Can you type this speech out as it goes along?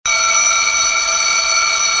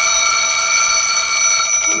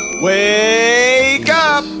Wake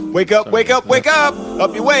up! Wake up, wake up, wake up!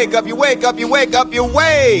 Up you wake, up you wake, up you wake, up you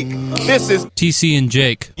wake! This is TC and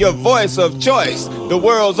Jake, your voice of choice, the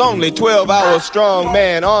world's only 12-hour strong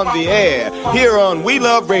man on the air, here on We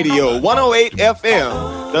Love Radio 108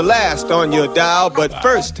 FM, the last on your dial, but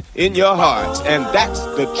first in your hearts, and that's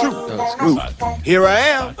the truth. Here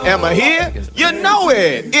I am I here? You know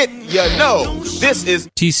it, you know. This is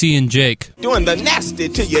TC and Jake, doing the nasty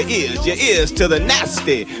to your ears to the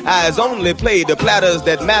nasty. Eyes only play the platters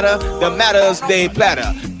that matter, the matters they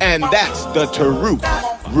platter, and that's the truth.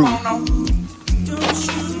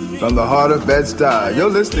 From the heart of Bed-Stuy, you're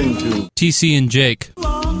listening to TC and Jake.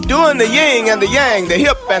 Doing the yin and the yang, the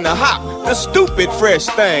hip and the hop, the stupid fresh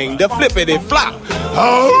thing, the flippity flop.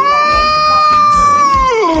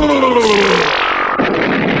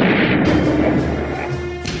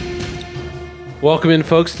 Welcome in,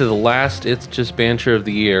 folks, to the last It's Just Banter of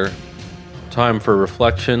the year. Time for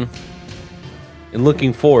reflection and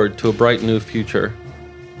looking forward to a bright new future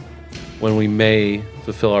when we may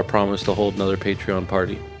fulfill our promise to hold another Patreon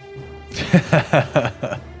party.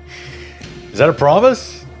 Is that a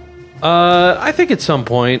promise? I think at some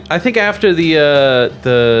point. I think after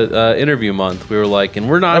the interview month, we were like, and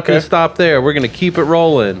we're not going to stop there. We're going to keep it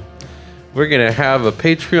rolling. We're going to have a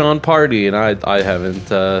Patreon party, and I haven't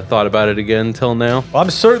thought about it again until now. Well, I'm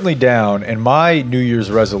certainly down, and my New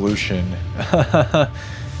Year's resolution,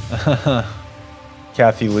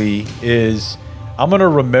 Kathy Lee, is I'm going to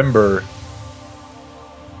remember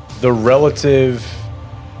the relative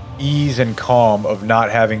ease and calm of not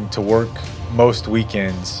having to work most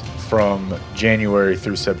weekends from January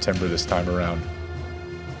through September this time around.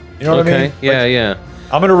 You know what I mean? Yeah.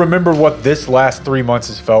 I'm going to remember what this last 3 months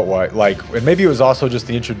has felt like. And maybe it was also just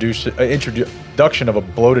the introduction of a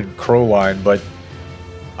bloated crow line, but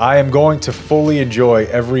I am going to fully enjoy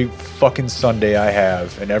every fucking Sunday I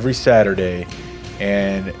have and every Saturday.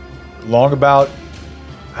 And long about,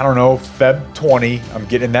 I don't know, Feb 20, I'm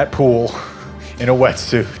getting in that pool in a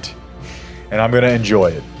wetsuit. And I'm going to enjoy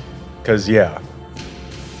it. Because, yeah.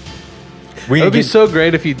 It would be so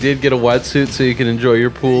great if you did get a wetsuit so you can enjoy your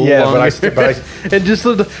pool. Yeah, longer. but and just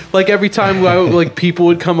like every time like people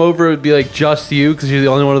would come over, it would be like just you because you're the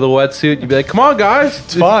only one with a wetsuit. You'd be like, "Come on, guys,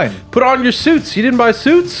 it's fine. Put on your suits. You didn't buy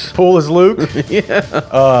suits. Pool is Luke."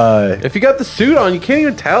 Yeah. If you got the suit on, you can't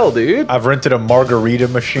even tell, dude. I've rented a margarita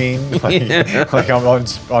machine, like I'm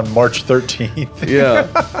on March 13th. Yeah.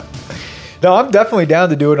 No, I'm definitely down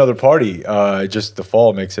to do another party. Just the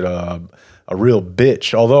fall makes it a real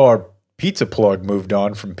bitch. Although our pizza plug moved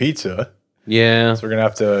on from pizza. Yeah. So we're going to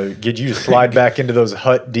have to get you to slide back into those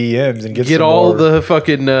Hut DMs and get some all more. The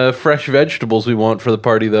fucking fresh vegetables we want for the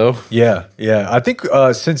party, though. Yeah. I think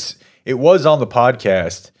since it was on the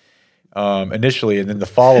podcast initially, and then the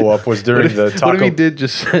follow-up was during the taco. What if we did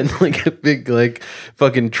just send like a big like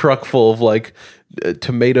fucking truck full of like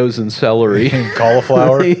tomatoes and celery. And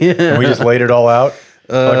cauliflower? Yeah. And we just laid it all out?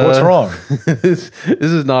 Like, what's wrong? This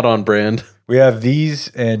is not on brand. We have these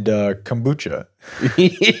and kombucha.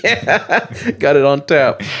 Yeah, got it on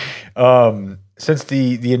tap. Since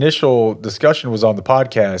the initial discussion was on the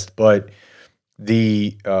podcast, but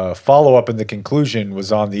the follow-up and the conclusion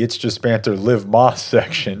was on the It's Just Banter Live Moss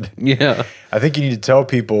section. Yeah. I think you need to tell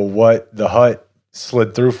people what the Hut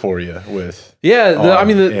slid through for you with. Yeah,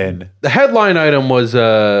 the headline item was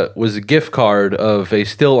a gift card of a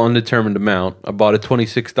still undetermined amount. I bought a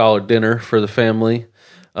 $26 dinner for the family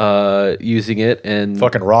using it, and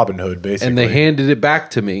fucking Robin Hood, basically. And they handed it back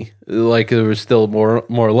to me like there was still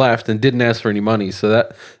more left, and didn't ask for any money. So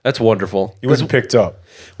that's wonderful. You wasn't picked up.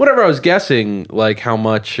 Whenever I was guessing like how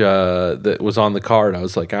much that was on the card, I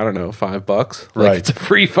was like, I don't know, $5. Like, right. It's a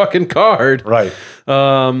free fucking card. Right.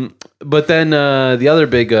 But then the other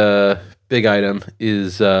big item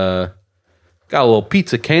is got a little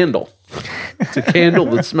pizza candle. It's a candle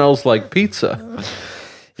that smells like pizza.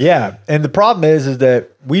 Yeah, and the problem is that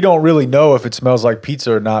we don't really know if it smells like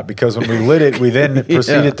pizza or not, because when we lit it, we then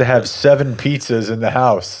proceeded to have 7 pizzas in the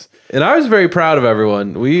house. And I was very proud of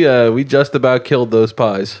everyone. We just about killed those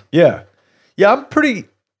pies. Yeah. I'm pretty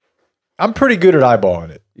good at eyeballing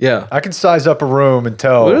it. Yeah. I can size up a room and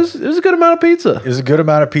tell. It was a good amount of pizza. It was a good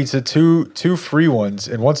amount of pizza, two free ones.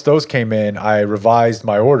 And once those came in, I revised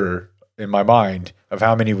my order in my mind of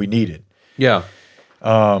how many we needed. Yeah.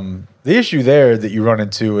 The issue there that you run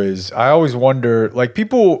into is I always wonder, like,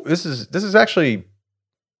 people, this is actually,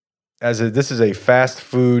 this is a fast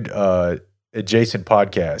food adjacent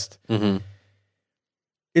podcast. Mm-hmm.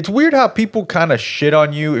 It's weird how people kind of shit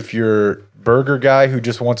on you if you're burger guy who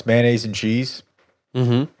just wants mayonnaise and cheese.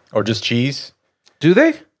 Mm-hmm. Or just cheese. Do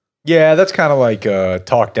they? Yeah, that's kind of like a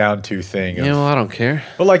talk down to thing. Yeah, well, I don't care.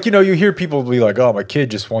 But like, you hear people be like, "Oh, my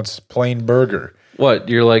kid just wants plain burger." What,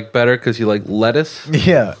 you're like better because you like lettuce?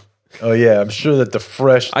 Yeah. Oh yeah, I'm sure that the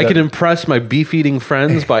fresh. I could impress my beef-eating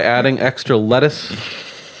friends by adding extra lettuce.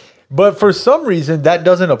 But for some reason, that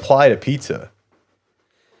doesn't apply to pizza.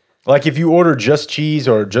 Like if you order just cheese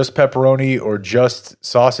or just pepperoni or just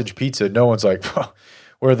sausage pizza, no one's like,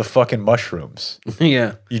 "Where are the fucking mushrooms?"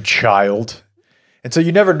 Yeah. You child. And so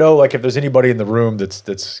you never know, like, if there's anybody in the room that's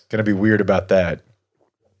going to be weird about that.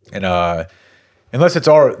 And unless it's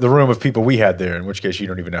the room of people we had there, in which case you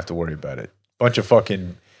don't even have to worry about it. Bunch of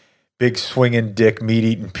fucking big swinging dick meat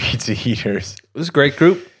eating pizza eaters. It was a great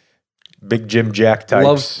group. Big Jim Jack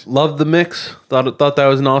types. Loved the mix. Thought that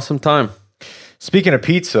was an awesome time. Speaking of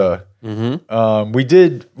pizza,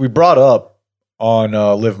 we brought up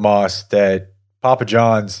on Liv Moss that Papa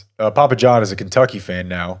John is a Kentucky fan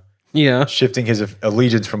now. Yeah. Shifting his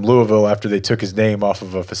allegiance from Louisville after they took his name off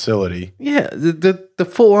of a facility. Yeah, the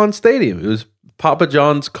full-on stadium. It was Papa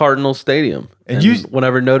John's Cardinal Stadium. And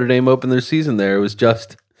whenever Notre Dame opened their season there, it was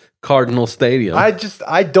just Cardinal Stadium.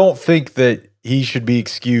 I don't think that he should be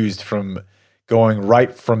excused from going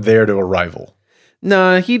right from there to a rival.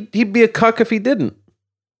 Nah, he'd be a cuck if he didn't.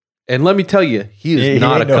 And let me tell you, he is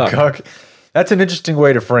not a cuck. That's an interesting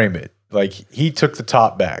way to frame it. Like, he took the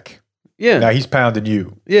top back. Yeah. Now he's pounding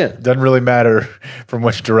you. Yeah. Doesn't really matter from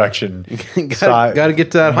which direction. Got to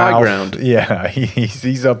get to that high ground. Yeah.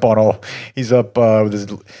 He's up with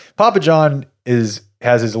his Papa John has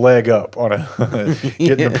his leg up on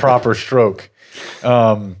getting the proper stroke.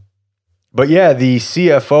 But yeah, the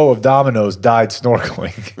CFO of Domino's died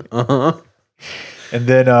snorkeling. Uh-huh. And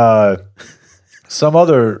then some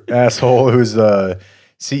other asshole who's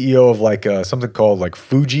CEO of like something called like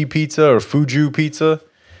Fuji Pizza or Fuju Pizza.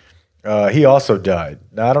 He also died.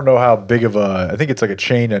 Now, I don't know how big of I think it's like a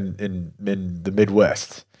chain in the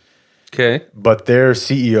Midwest. Okay. But their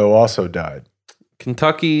CEO also died.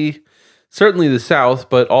 Kentucky, certainly the South,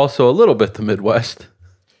 but also a little bit the Midwest.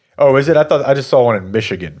 Oh, is it? I just saw one in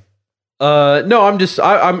Michigan. No,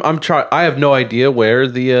 I'm trying. I have no idea where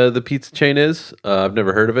the pizza chain is. I've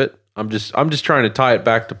never heard of it. I'm just trying to tie it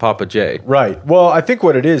back to Papa J. Right. Well, I think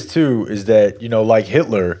what it is too is that, like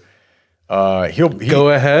Hitler, he'll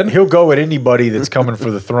go at anybody that's coming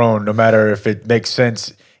for the throne, no matter if it makes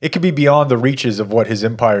sense. It could be beyond the reaches of what his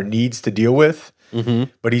empire needs to deal with,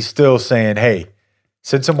 but he's still saying, "Hey,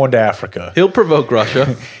 send someone to Africa." He'll provoke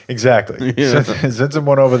Russia. Exactly. Yeah. Send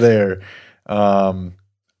someone over there.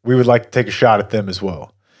 We would like to take a shot at them as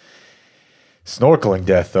well. Snorkeling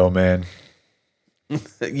death, though, man.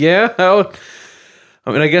 Yeah.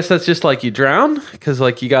 I mean, I guess that's just like you drown because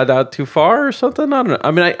like you got out too far or something. I don't know. I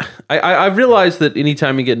mean, I realized that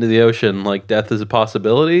anytime you get into the ocean, like death is a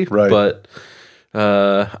possibility. Right. But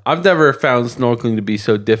I've never found snorkeling to be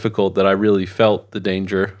so difficult that I really felt the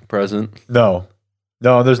danger present. No,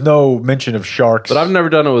 there's no mention of sharks. But I've never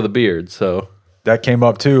done it with a beard, so that came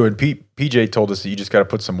up too. And PJ told us that you just got to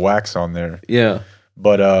put some wax on there. Yeah.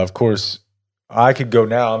 But of course, I could go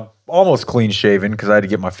now. I'm almost clean shaven because I had to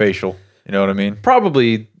get my facial. You know what I mean?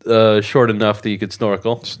 Probably short enough that you could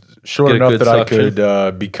snorkel. Short enough that suction. I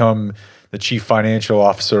could become the chief financial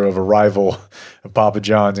officer of a rival of Papa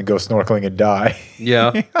John's and go snorkeling and die.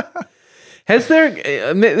 Yeah. Has there,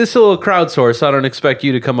 this is a little crowdsourced, so I don't expect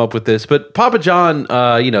you to come up with this, but Papa John,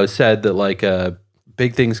 said that like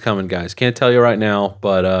big things coming, guys. Can't tell you right now,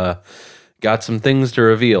 but got some things to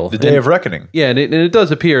reveal. The day of reckoning. Yeah, and it does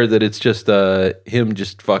appear that it's just him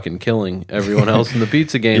just fucking killing everyone else in the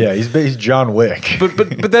pizza game. Yeah, he's John Wick.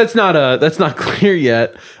 But that's not clear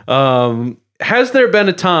yet. Has there been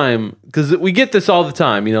a time, because we get this all the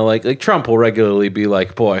time, like Trump will regularly be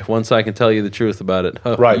like, boy, once I can tell you the truth about it,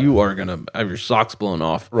 right, you are going to have your socks blown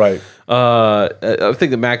off. Right. I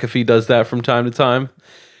think that McAfee does that from time to time.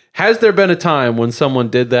 Has there been a time when someone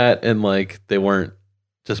did that and like they weren't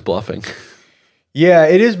just bluffing? Yeah,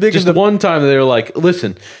 it is big. Just one time they were like,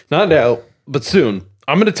 listen, not now, but soon,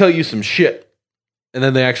 I'm going to tell you some shit. And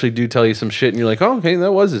then they actually do tell you some shit and you're like, oh, okay,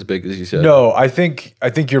 that was as big as you said. No, I think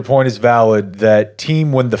your point is valid that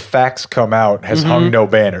team, when the facts come out, has hung no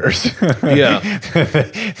banners. Yeah.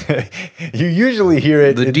 You usually hear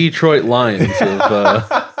it. The Detroit Lions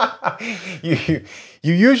of...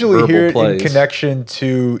 You usually hear it plays in connection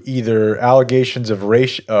to either allegations of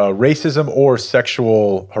racism or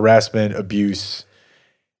sexual harassment, abuse,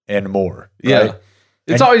 and more. Yeah. Right?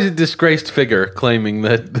 It's always a disgraced figure claiming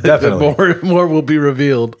that more will be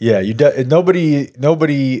revealed. Yeah, nobody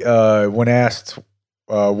when asked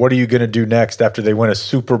what are you going to do next after they win a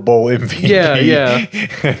Super Bowl MVP? Yeah.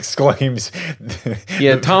 Exclaims.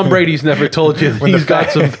 Yeah, Tom Brady's never told you that When the he's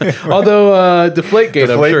got fact- some. Although Deflategate,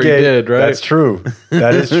 I'm sure he did, right? That's true.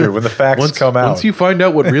 That is true. When the facts come out. Once you find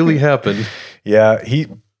out what really happened. Yeah,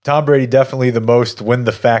 Tom Brady definitely the most when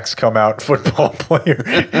the facts come out football player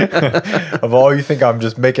of all. You think I'm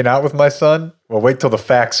just making out with my son? Well, wait till the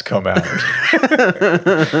facts come out.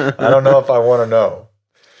 I don't know if I want to know.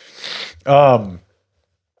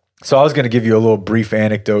 So I was going to give you a little brief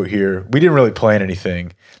anecdote here. We didn't really plan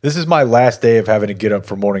anything. This is my last day of having to get up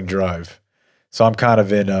for morning drive. So I'm kind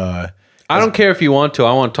of in I don't care if you want to.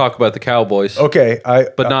 I want to talk about the Cowboys. okay.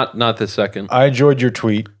 But not this second. I enjoyed your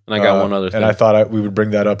tweet. And I got one other thing. And I thought we would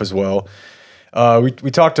bring that up as well.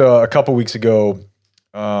 We talked a couple weeks ago,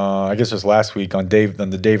 I guess it was last week on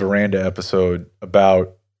the Dave Aranda episode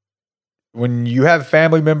about when you have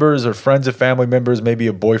family members or friends of family members, maybe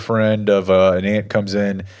a boyfriend of an aunt comes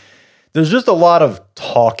in, there's just a lot of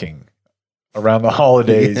talking around the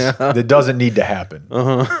holidays that doesn't need to happen.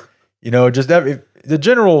 Uh-huh. You know, just the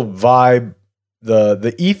general vibe,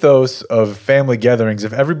 the ethos of family gatherings,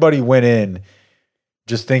 if everybody went in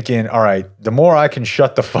just thinking, all right, the more I can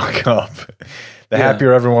shut the fuck up, the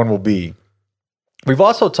happier everyone will be. We've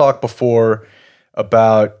also talked before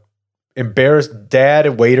about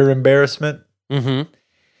dad waiter embarrassment. Mm-hmm.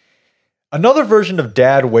 Another version of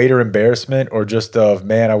dad waiter embarrassment, or just of,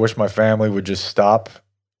 man, I wish my family would just stop,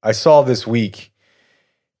 I saw this week.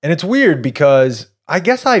 And it's weird because I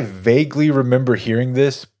guess I vaguely remember hearing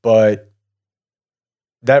this, but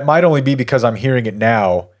that might only be because I'm hearing it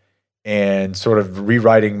now and sort of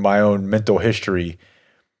rewriting my own mental history.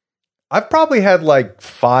 I've probably had like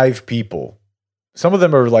 5 people. Some of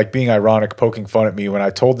them are like being ironic, poking fun at me when I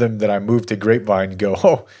told them that I moved to Grapevine and go,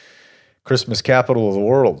 oh, Christmas capital of the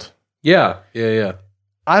world. Yeah.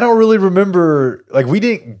 I don't really remember, like, we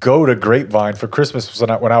didn't go to Grapevine for Christmas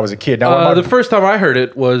when I was a kid. Now, The first time I heard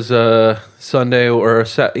it was Sunday or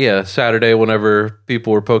Saturday, whenever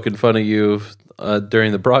people were poking fun at you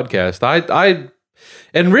during the broadcast. I'd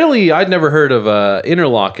never heard of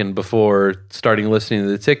Interlaken before starting listening to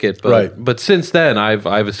the ticket. But, Right. But since then, I've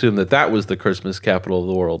assumed that was the Christmas capital of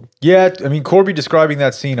the world. yeah, I mean, Corby describing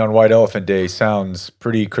that scene on White Elephant Day sounds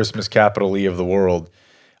pretty Christmas capital-y of the world.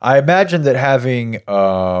 I imagine that having,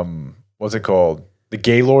 what's it called? The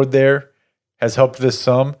Gaylord there has helped this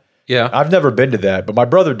some. Yeah. I've never been to that, but my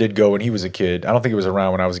brother did go when he was a kid. I don't think it was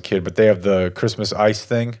around when I was a kid, but they have the Christmas ice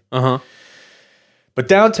thing. Uh-huh. But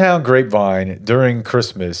downtown Grapevine during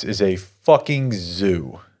Christmas is a fucking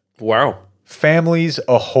zoo. Wow. Families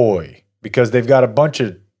ahoy, because they've got a bunch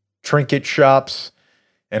of trinket shops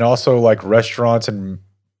and also like restaurants and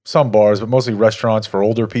some bars, but mostly restaurants for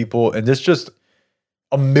older people. And there's just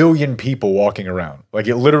a million people walking around. Like,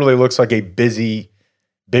 it literally looks like a busy,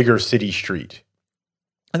 bigger city street.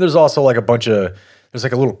 And there's also like there's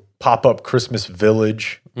like a little pop-up Christmas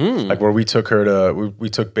village, like where we took her to, we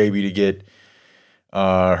took baby to get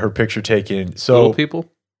her picture taken. So Little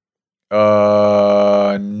people?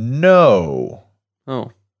 No.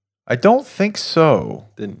 Oh. I don't think so.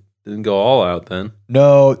 Didn't go all out then.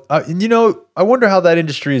 No. You know, I wonder how that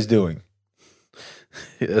industry is doing.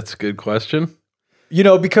 Yeah, that's a good question. You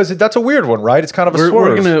know, because that's a weird one, right? It's kind of a We're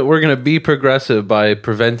swerve. we're gonna be progressive by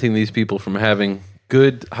preventing these people from having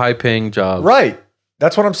good, high-paying jobs. Right.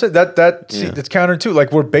 That's what I'm saying. That's counter too.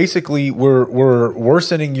 Like, we're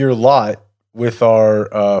worsening your lot with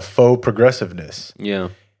our faux progressiveness. Yeah.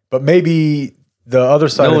 But maybe the other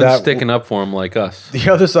side No of one's that, sticking up for them like us. the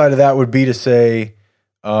other side of that would be to say,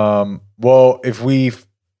 well, if we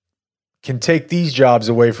can take these jobs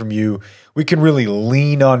away from you, we can really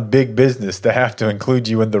lean on big business to have to include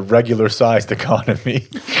you in the regular sized economy.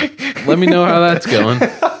 Let me know how that's going.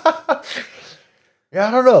 Yeah,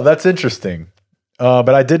 I don't know. That's interesting.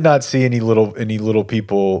 But I did not see any little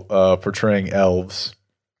people portraying elves.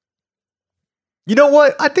 You know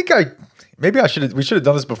what? I think we should have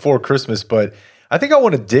done this before Christmas, but I think I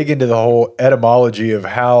want to dig into the whole etymology of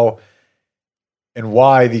how and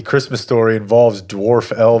why the Christmas story involves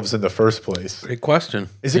dwarf elves in the first place. Great question.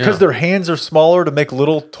 Is it because their hands are smaller to make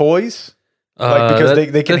little toys? Like, because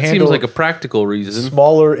they can that handle seems like a practical reason.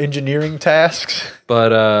 smaller engineering tasks?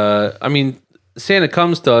 But I mean, Santa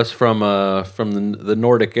comes to us from the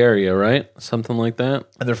Nordic area, right? Something like that.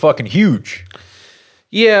 And they're fucking huge.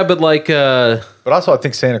 Yeah, but like But also, I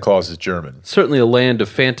think Santa Claus is German. certainly a land of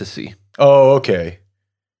fantasy. Oh, okay.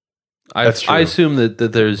 That's true. I assume that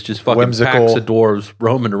there's just fucking Whimsical. packs of dwarves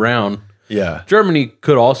roaming around. Yeah. Germany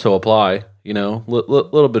could also apply, you know,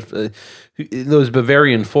 little bit. Those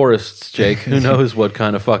Bavarian forests, Jake. Who knows what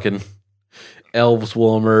kind of fucking elves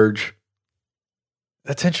will emerge?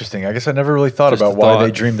 That's interesting. I guess I never really thought Just about a why thought.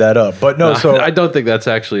 they dreamed that up. But no, so I don't think that's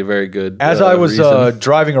actually a very good. as I was reason.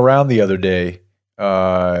 driving around the other day,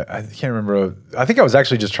 I can't remember. I think I was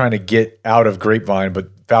actually just trying to get out of Grapevine, but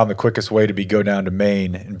found the quickest way to go down to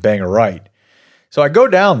Maine and bang a right. So I go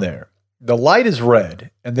down there. The light is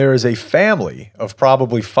red, and there is a family of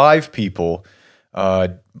probably 5 people,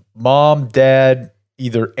 mom, dad,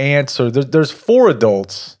 either aunts, or there's 4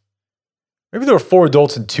 adults. Maybe there were 4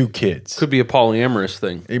 adults and 2 kids. Could be a polyamorous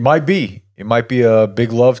thing. It might be. It might be a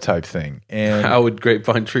big love type thing. And How would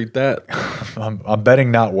Grapevine treat that? I'm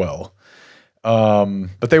betting not well.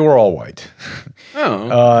 But they were all white.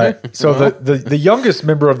 Oh, So the youngest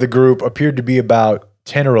member of the group appeared to be about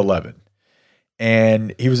 10 or 11.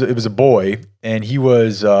 And it was a boy, and he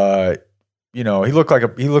was he looked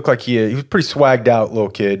like he was a pretty swagged out little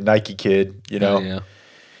kid, Nike kid, yeah.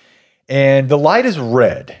 And the light is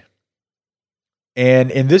red.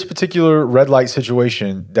 And in this particular red light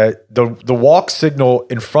situation, that the walk signal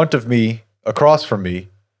in front of me, across from me,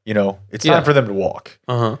 it's time for them to walk.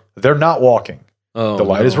 Uh-huh. They're not walking. Oh, The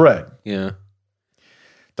light is red. Yeah.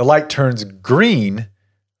 The light turns green.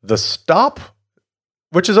 The stop,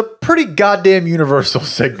 which is a pretty goddamn universal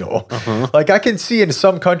signal. Uh-huh. Like I can see in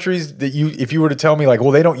some countries that if you were to tell me like,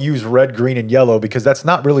 well, they don't use red, green, and yellow because that's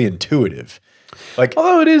not really intuitive. Like,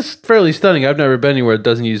 Although it is fairly stunning. I've never been anywhere that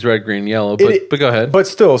doesn't use red, green, yellow. But go ahead. But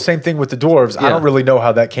still, same thing with the dwarves. I Yeah. don't really know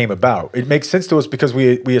how that came about. It makes sense to us because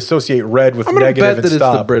we associate red with I'm going to negative bet and that it's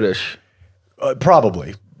the stop. British.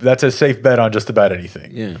 Probably. That's a safe bet on just about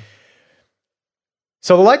anything. Yeah.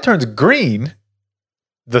 So the light turns green.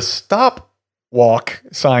 The stop walk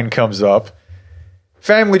sign comes up.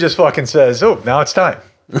 Family just fucking says, oh, now it's time.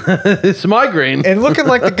 It's migraine. And looking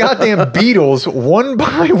like the goddamn Beatles, one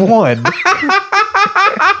by one,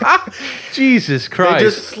 Jesus they Christ.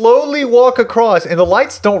 just slowly walk across. And the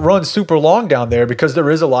lights don't run super long down there because there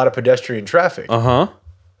is a lot of pedestrian traffic. Uh-huh.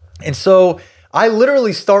 And so I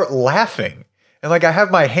literally start laughing. And like I have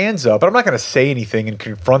my hands up, but I'm not going to say anything and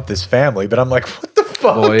confront this family. But I'm like, what the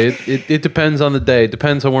fuck? Boy, it depends on the day. It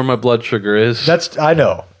depends on where my blood sugar is. I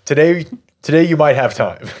know. Today you might have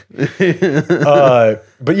time.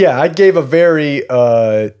 But yeah, I gave a very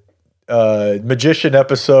magician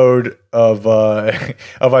episode of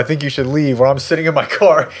I Think You Should Leave, where I'm sitting in my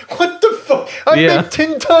car. What the fuck? I Yeah. made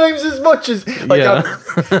 10 times as much as I'm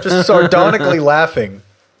just sardonically laughing.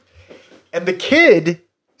 And the kid,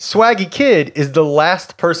 swaggy kid, is the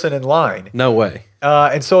last person in line. No way.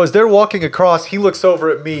 And so as they're walking across, he looks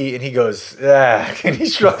over at me and he goes, and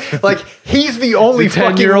he's like, he's the only The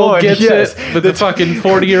fucking 10-year-old one. gets Yes. it, but the fucking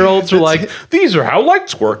 40-year-olds are like, these are how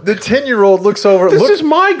lights work. The 10-year-old looks over. This is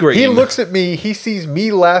migraine. He looks at me. He sees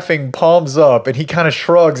me laughing, palms up, and he kind of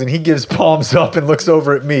shrugs and he gives palms up and looks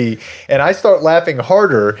over at me. And I start laughing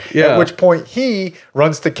harder. Yeah. At which point he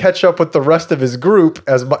runs to catch up with the rest of his group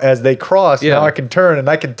as they cross. Yeah. Now I can turn and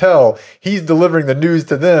I can tell he's delivering the news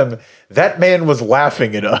to them. That man was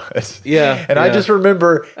laughing at us. Yeah, And I yeah. just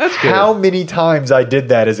remember That's good. how many times I did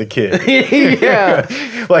that as a kid. Yeah.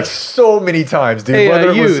 Like so many times, dude. Hey, Whether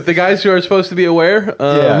it you, was- the guys who are supposed to be aware.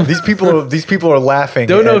 yeah, these people are laughing.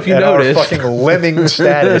 Don't know if you at our noticed. fucking lemming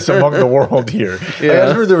status among the world here. Like, I Yeah.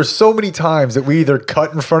 remember there were so many times that we either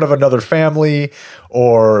cut in front of another family,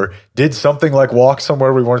 or did something like walk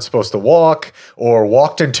somewhere we weren't supposed to walk, or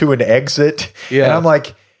walked into an exit. Yeah. And I'm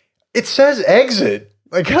like, it says exit.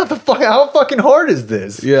 Like how fucking hard is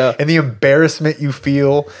this? Yeah. And the embarrassment you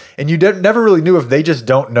feel, and you never really knew if they just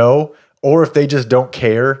don't know or if they just don't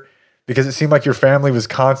care. Because it seemed like your family was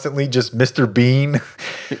constantly just Mr. Bean,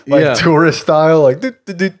 like Yeah. tourist style, like do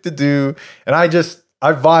do do do do. And I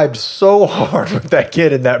vibed so hard with that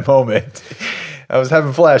kid in that moment. I was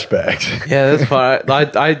having flashbacks. Yeah, that's fine.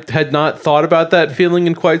 I had not thought about that feeling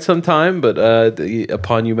in quite some time, but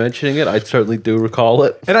upon you mentioning it, I certainly do recall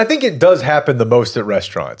it. And I think it does happen the most at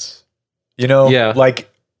restaurants. You know, Yeah. like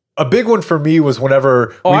a big one for me was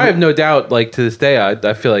whenever. Oh, I have no doubt. Like to this day,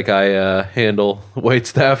 I feel like I handle wait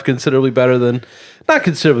staff considerably better than, not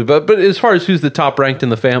considerably, but as far as who's the top ranked in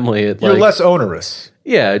the family, You're less onerous.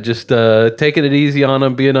 Yeah, just taking it easy on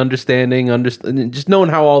them, being understanding, just knowing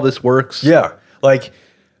how all this works. Yeah. Like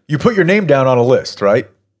you put your name down on a list, right?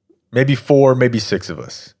 Maybe 4, maybe 6 of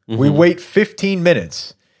us. We wait 15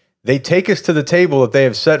 minutes. They take us to the table that they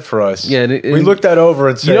have set for us. Yeah, we look that over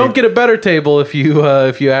and say, You don't get a better table if you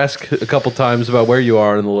ask a couple times about where you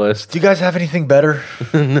are on the list. do you guys have anything better?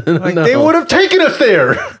 Like, they would have taken us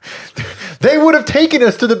there. They would have taken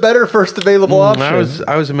us to the better first available option.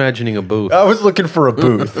 I was imagining a booth. I was looking for a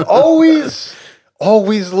booth.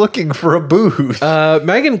 always looking for a booth.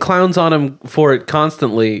 Megan clowns on him for it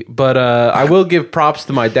constantly, but I will give props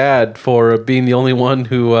to my dad for being the only one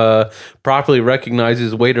who properly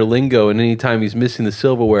recognizes waiter lingo, and anytime he's missing the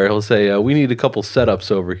silverware, he'll say, we need a couple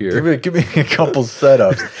setups over here. Give me a couple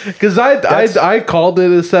setups. Because I called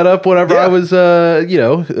it a setup whenever I was,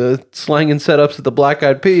 slanging setups at the Black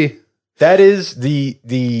Eyed Pea. That is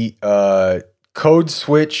the code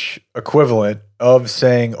switch equivalent of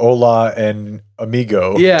saying hola and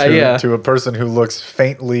amigo to a person who looks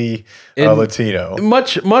faintly Latino.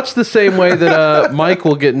 Much the same way that Mike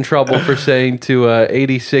will get in trouble for saying to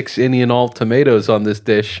 86 Indian all tomatoes on this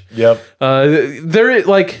dish. Yep.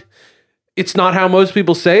 It's not how most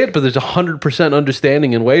people say it, but there's 100%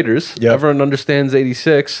 understanding in waiters. Yep. Everyone understands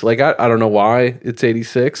 86. Like, I don't know why it's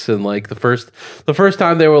 86. And like the first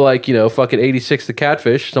time they were like, fucking 86 the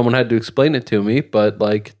catfish, someone had to explain it to me. But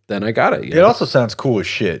like, then I got it. It also sounds cool as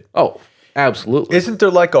shit. Oh, absolutely. Isn't there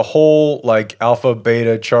like a whole like alpha,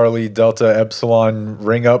 beta, Charlie, delta, epsilon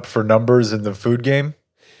ring up for numbers in the food game?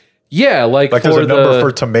 Yeah. Like there's a number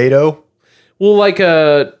for tomato? Well,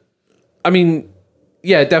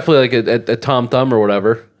 yeah, definitely like a Tom Thumb or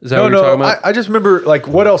whatever. Is that what you're talking about? I just remember, like,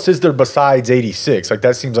 what else is there besides 86? Like,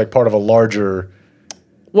 that seems like part of a larger...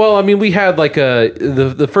 Well, I mean, we had like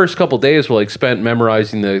the first couple days were like spent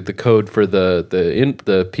memorizing the code for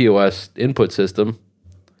the POS input system.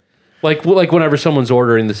 Like whenever someone's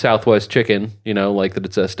ordering the Southwest chicken, like that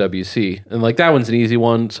it's SWC. And like that one's an easy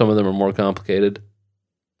one. Some of them are more complicated.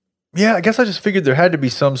 Yeah, I guess I just figured there had to be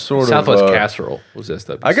some sort Southwest of... Southwest casserole was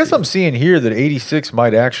SWC. I guess I'm seeing here that 86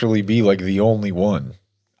 might actually be like the only one.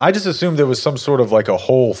 I just assumed there was some sort of like a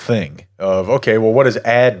whole thing of, okay, well, what does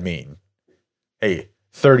add mean? Hey,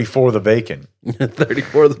 34 the bacon.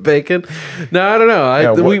 34 the bacon? No, I don't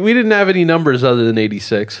know. We didn't have any numbers other than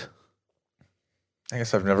 86. I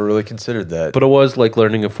guess I've never really considered that. But it was like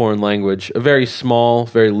learning a foreign language, a very small,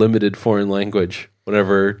 very limited foreign language,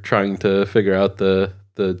 whenever trying to figure out the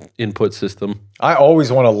input system. I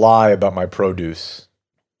always want to lie about my produce.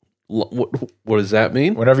 What does that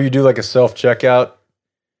mean? Whenever you do like a self-checkout,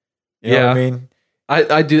 you know what I mean?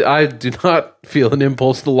 I do not feel an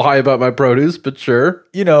impulse to lie about my produce, but sure.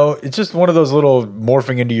 It's just one of those little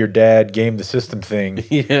morphing into your dad game the system thing.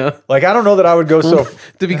 Yeah. Like, I don't know that I would go so...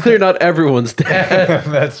 To be clear, not everyone's dad.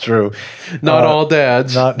 That's true. Not all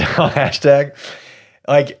dads. Not hashtag.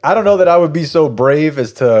 Like, I don't know that I would be so brave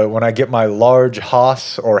as to when I get my large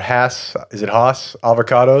Haas or Hass, is it Haas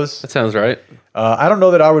avocados? That sounds right. I don't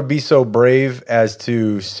know that I would be so brave as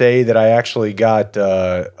to say that I actually got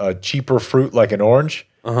a cheaper fruit like an orange.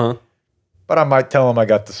 Uh-huh. But I might tell them I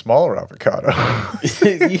got the smaller avocado.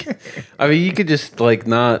 I mean, you could just like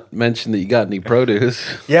not mention that you got any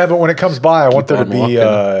produce. Yeah, but when it comes by, I want there to be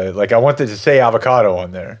I want there to say avocado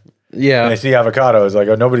on there. Yeah. And I see avocado, it's like,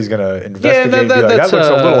 oh, nobody's going to investigate and be like, that looks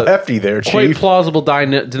a little hefty there, Chief. Quite plausible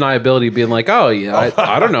deniability being like, oh, yeah,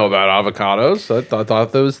 I don't know about avocados. I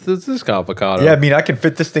thought there was this avocado. Yeah, I mean, I can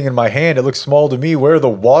fit this thing in my hand. It looks small to me. Where are the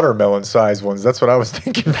watermelon-sized ones? That's what I was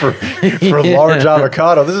thinking for large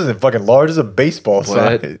avocado. This isn't fucking large. This is a baseball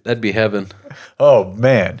size. That'd be heaven. Oh,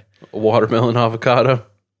 man. A watermelon avocado.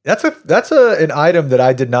 That's an item that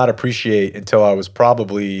I did not appreciate until I was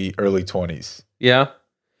probably early 20s. Yeah.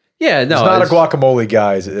 Yeah, no. I was not a guacamole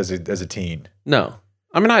guy as a teen. No.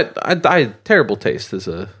 I mean, I had terrible taste as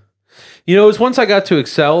a... it was once I got to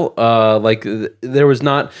Excel, there was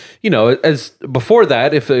not... as before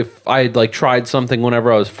that, if I had, like, tried something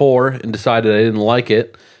whenever I was 4 and decided I didn't like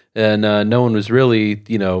it, and no one was really,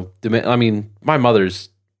 I mean, my mother's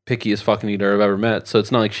pickiest fucking eater I've ever met, so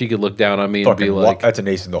it's not like she could look down on me and be like... That's an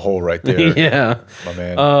ace in the hole right there. Yeah. My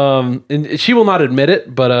man. And she will not admit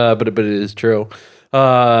it, but it is true.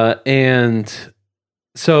 And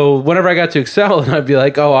so whenever I got to Excel, and I'd be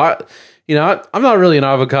like, oh, I'm not really an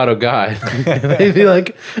avocado guy. They'd be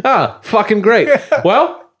like, fucking great.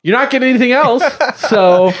 Well, you're not getting anything else.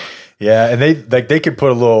 So yeah. And they could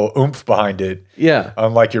put a little oomph behind it. Yeah.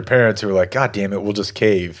 Unlike your parents who are like, God damn it, we'll just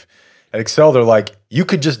cave. At Excel, they're like, you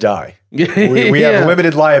could just die. We have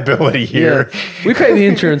limited liability here. Yeah. We pay the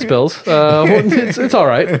insurance bills. It's all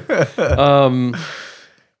right.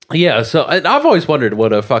 Yeah, so I've always wondered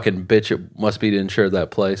what a fucking bitch it must be to insure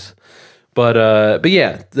that place. But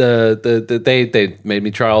yeah, they made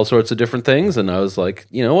me try all sorts of different things, and I was like,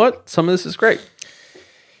 you know what? Some of this is great.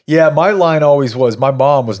 Yeah, my line always was, my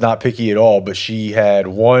mom was not picky at all, but she had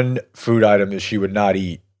one food item that she would not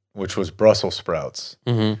eat, which was Brussels sprouts,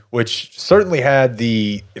 which certainly had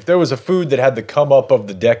if there was a food that had the come up of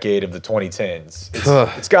the decade of the 2010s,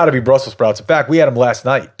 it's got to be Brussels sprouts. In fact, we had them last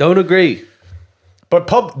night. Don't agree.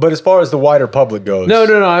 But as far as the wider public goes, No.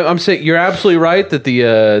 I'm saying you're absolutely right that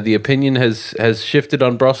the opinion has shifted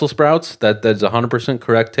on Brussels sprouts. That's 100%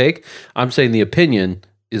 correct take. I'm saying the opinion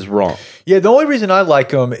is wrong. Yeah, the only reason I like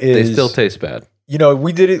them is They still taste bad.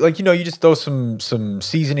 We did it you just throw some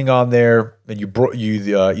seasoning on there, and you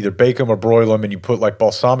either bake them or broil them, and you put like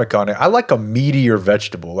balsamic on it. I like a meatier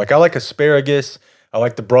vegetable. Like I like asparagus. I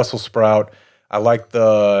like the Brussels sprout. I like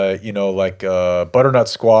the butternut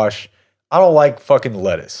squash. I don't like fucking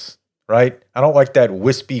lettuce, right? I don't like that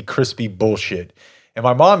wispy, crispy bullshit. And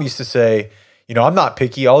my mom used to say, I'm not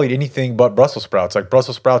picky. I'll eat anything but Brussels sprouts. Like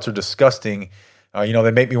Brussels sprouts are disgusting.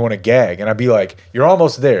 They make me want to gag. And I'd be like, you're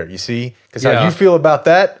almost there, you see? Because how you feel about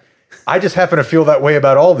that, I just happen to feel that way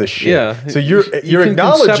about all this shit. Yeah. So you're can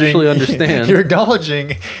acknowledging, conceptually understand. You're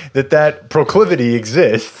acknowledging that proclivity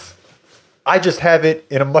exists. I just have it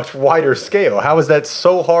in a much wider scale. How is that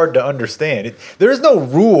so hard to understand? There is no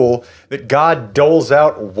rule that God doles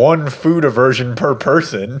out one food aversion per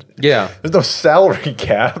person. Yeah. There's no salary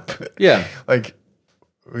cap. Yeah. Like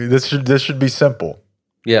this should be simple.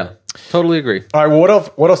 Yeah. Totally agree. All right, well,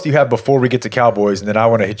 what else do you have before we get to Cowboys? And then I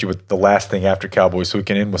want to hit you with the last thing after Cowboys so we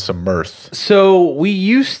can end with some mirth. So we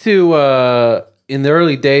used to, in the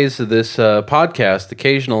early days of this podcast,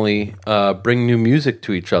 occasionally bring new music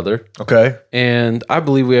to each other. Okay. And I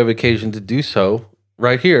believe we have occasion to do so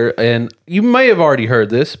right here. And you may have already heard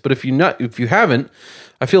this, but if you haven't,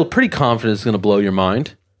 I feel pretty confident it's going to blow your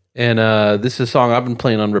mind. And this is a song I've been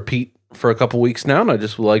playing on repeat for a couple weeks now, and I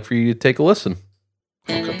just would like for you to take a listen.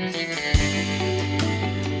 Okay.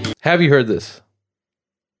 Have you heard this?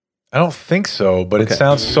 I don't think so, but it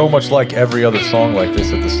sounds so much like every other song like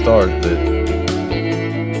this at the start that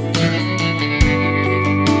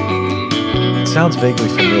it sounds vaguely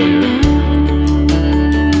familiar.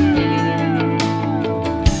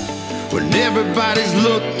 When everybody's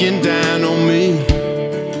looking down on me.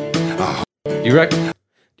 Do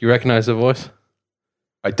you recognize the voice?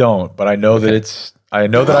 I don't, but I know that I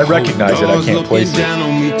recognize it. I can't place it. Down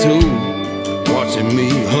on me too. Watching me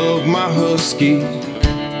hug my husky,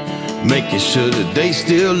 making sure that they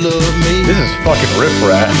still love me. This is fucking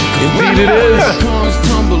riff-raff. Indeed it is. Cars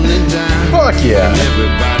tumbling down. Fuck yeah. And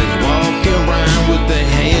everybody's walking around with their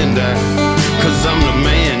hand out, 'cause I'm the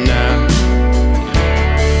man now.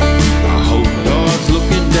 I hope God's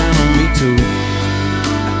looking down on me too.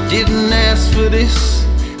 I didn't ask for this,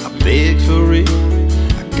 I begged for it.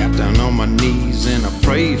 I got down on my knees and I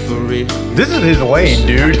prayed for it. This is his lane,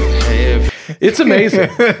 dude. It's amazing.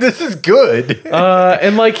 This is good.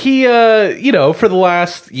 And like he, for the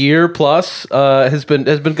last year plus, has been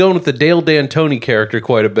going with the Dale D'Antoni character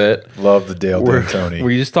quite a bit. Love the Dale D'Antoni.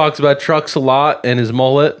 Where he just talks about trucks a lot and his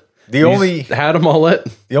mullet. He's had a mullet.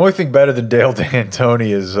 The only thing better than Dale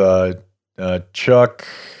D'Antoni is Chuck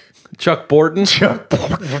Borton. Chuck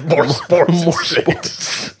Borton with more sports. More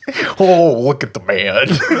sports. Oh, look at the man.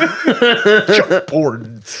 Chuck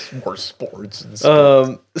Borton, more sports and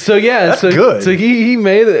stuff. So yeah, that's good. So he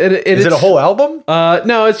made it. Is it a whole album?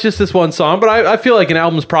 No, it's just this one song. But I feel like an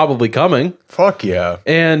album's probably coming. Fuck yeah!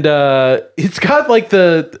 And it's got like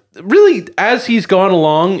really as he's gone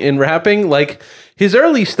along in rapping, like his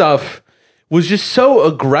early stuff was just so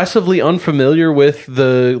aggressively unfamiliar with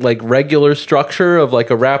the like regular structure of like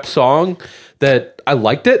a rap song that I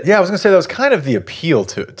liked it. Yeah, I was gonna say that was kind of the appeal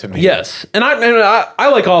to me. Yes, and I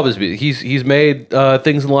like all of his music. He's made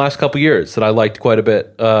things in the last couple years that I liked quite a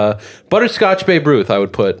bit. Butterscotch Babe Ruth I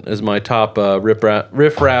would put as my top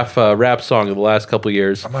riff-raff rap song of the last couple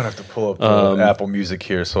years. I might have to pull up Apple Music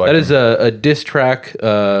here so that is a diss track,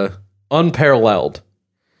 unparalleled.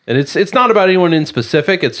 And it's not about anyone in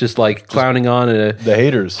specific. It's just like clowning on the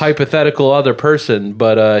haters, hypothetical other person.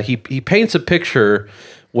 But he paints a picture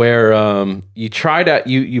where you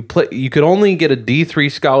could only get a D3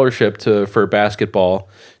 scholarship for basketball.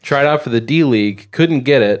 Tried out for the D League, couldn't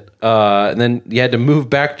get it, and then you had to move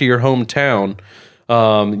back to your hometown.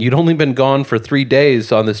 You'd only been gone for 3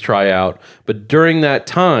 days on this tryout, but during that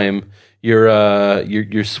time,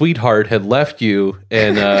 your sweetheart had left you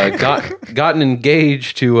and gotten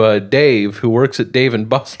engaged to Dave, who works at Dave and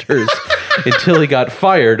Buster's, until he got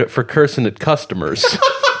fired for cursing at customers.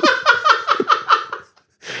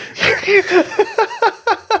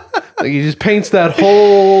 Like he just paints that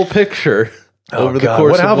whole picture over the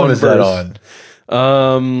course of one verse. What album is that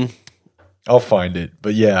on? I'll find it,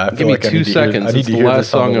 but yeah, I feel like give me 2 seconds. It's the last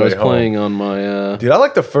song I was playing on my. Dude, I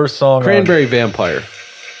like the first song. Cranberry Vampire.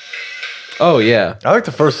 Oh yeah, I like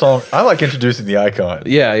the first song. I like introducing the icon.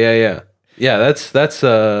 Yeah.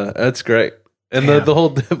 That's great. And the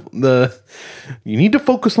whole you need to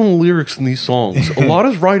focus on the lyrics in these songs. A lot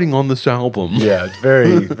is writing on this album. Yeah, it's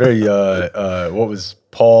very, very. What was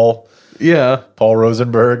Paul? Yeah, Paul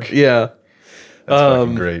Rosenberg. yeah. That's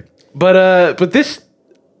fucking great. But this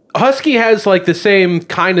Husky has like the same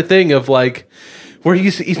kind of thing of like where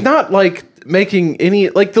he's not like making any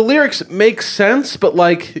like the lyrics make sense, but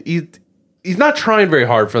like he's not trying very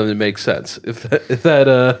hard for them to make sense. If that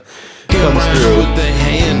comes through. With the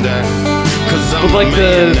hand out, 'cause I'm But like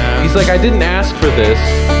a man he's like, I didn't ask for this.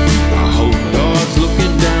 I hope God's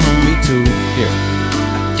looking down on me too. Here.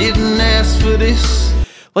 I didn't ask for this.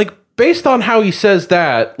 Like based on how he says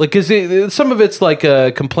that, like, cause some of it's like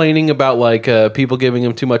complaining about like people giving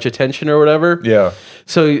him too much attention or whatever. Yeah.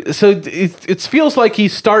 So it feels like he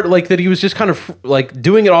that he was just kind of like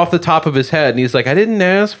doing it off the top of his head, and he's like, I didn't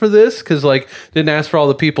ask for this because like didn't ask for all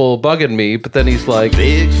the people bugging me, but then he's like,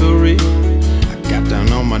 Beg for it. I got down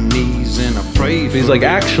on my knees and I prayed for he's like, it.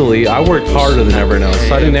 actually, I worked harder than everyone else.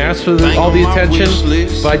 So I didn't ask for all the attention,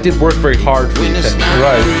 but I did work very hard for the When it's attention. not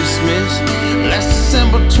Right. Christmas, last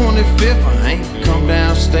December 25th, I ain't come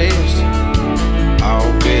downstairs. I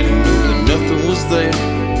already knew that nothing was there.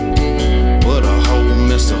 But a whole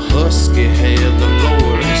Mr. Husky had the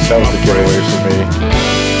Lord. That was the getaway for me.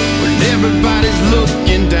 When everybody's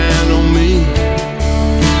looking down on me,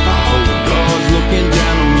 I hope God's looking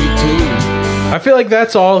down on me too. I feel like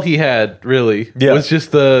that's all he had, really. Yeah. Was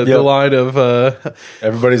just the Yep. line of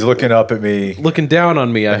Everybody's looking up at me. looking down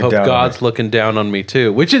on me. I hope down on God's me. looking down on me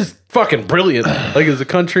too, which is fucking brilliant. Like, it's a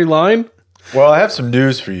country line. Well, I have some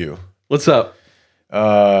news for you. What's up?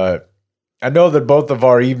 I know that both of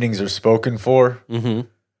our evenings are spoken for. Mm-hmm.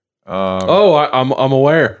 I'm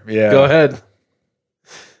aware. Yeah. Go ahead.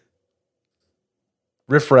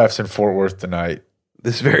 Riff Raff's in Fort Worth tonight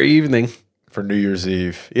This very evening. for New Year's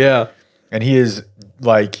Eve. Yeah. And he is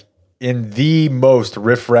like in the most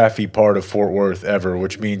Riff Raffy part of Fort Worth ever,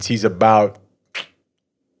 which means he's about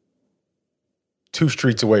 2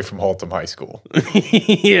 streets away from Haltom High School.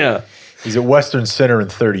 Yeah. He's at Western Center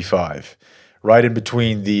and 35, right in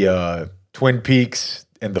between the Twin Peaks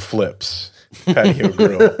and the Flips patio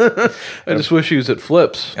grill I just wish he was at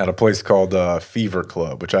Flips. at a place called Fever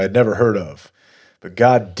Club, which I had never heard of. But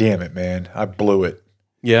god damn it, man, I blew it.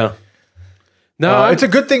 Yeah. No, It's a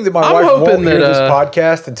good thing that my I'm wife won't hoping hear that, this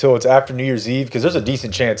podcast until it's after New Year's Eve, because there's a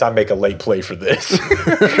decent chance I make a late play for this.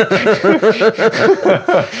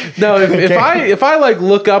 No, if I like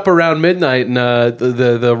look up around midnight and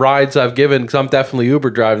the rides I've given, because I'm definitely Uber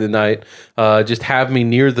driving tonight, just have me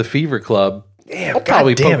near the Fever Club. Damn, I'll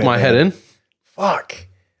probably goddamn poke it, my man. head in. Fuck.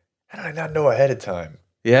 How did I not know ahead of time?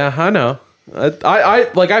 Yeah, I know.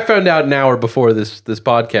 I found out an hour before this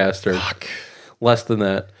podcast, or Fuck. less than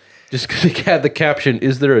that, just because it had the caption,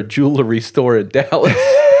 "Is there a jewelry store in Dallas?"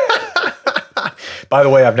 By the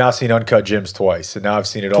way, I've now seen Uncut Gems twice, and now I've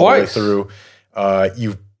seen it all the way Twice? through.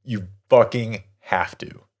 You fucking have to.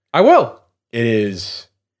 I will. It is.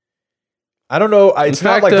 I don't know. It's In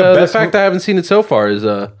fact, not like the best. the fact I haven't seen it so far is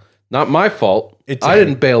not my fault. It's- I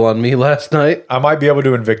didn't bail on me last night. I might be able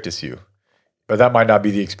to Invictus you, but that might not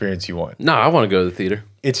be the experience you want. No, I want to go to the theater.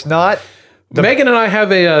 It's not. Megan and I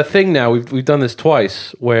have a thing now. We've done this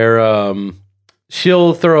twice where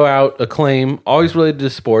she'll throw out a claim always related to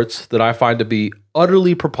sports that I find to be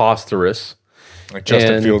utterly preposterous. Like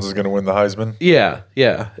Justin And- Fields is going to win the Heisman. Yeah,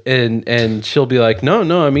 yeah, and she'll be like, no,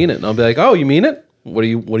 I mean it, and I'll be like, oh, you mean it? What do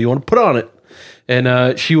you want to put on it?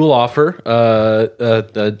 And she will offer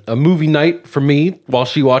a movie night for me while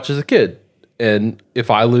she watches a kid, and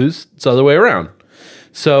if I lose, it's the other way around.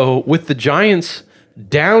 So with the Giants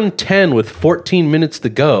down 10 with 14 minutes to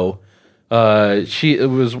go, she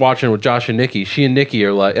was watching with Josh and Nikki. She and Nikki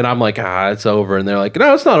are like, and I'm like, it's over. And they're like,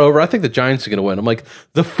 no, it's not over. I think the Giants are going to win. I'm like,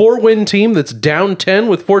 the 4-win team that's down 10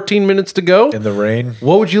 with 14 minutes to go. In the rain.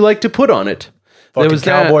 What would you like to put on it? There Fucking was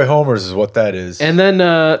that. Cowboy Homers is what that is. And then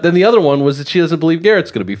the other one was that she doesn't believe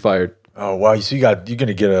Garrett's going to be fired. oh wow, so you're going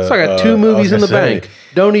to get a. So I got 2 movies in the bank.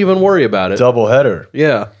 Don't even worry about it. Double header.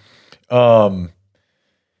 Yeah.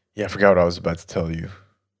 Yeah, I forgot what I was about to tell you.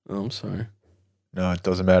 Oh, I'm sorry. No, it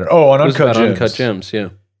doesn't matter. Oh, on It was Uncut about Gems. Uncut Gems. Yeah.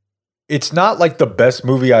 It's not like the best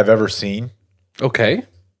movie I've ever seen, Okay.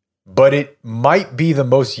 but it might be the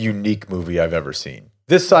most unique movie I've ever seen.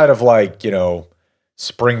 This side of like,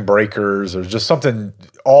 Spring Breakers or just something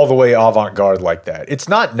all the way avant-garde like that. It's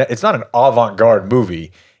not an avant-garde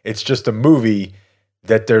movie. It's just a movie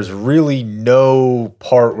that there's really no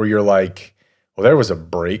part where you're like, well, there was a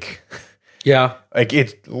break. Yeah. Like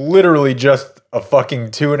it's literally just a fucking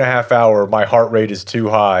 2.5 hour. My heart rate is too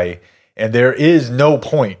high. And there is no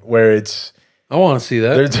point where it's, I want to see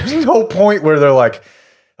that. there's no point where they're like,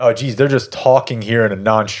 oh, geez, they're just talking here in a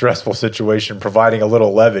non-stressful situation, providing a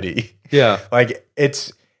little levity. Yeah. Like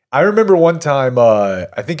I remember one time, I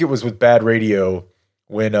think it was with Bad Radio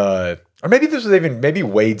when, or maybe this was maybe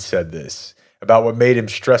Wade said this about what made him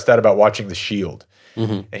stressed out about watching The Shield.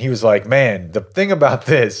 Mm-hmm. And he was like, man, the thing about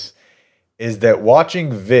this is that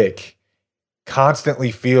watching Vic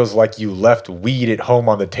constantly feels like you left weed at home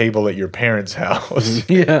on the table at your parents' house.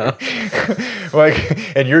 Yeah.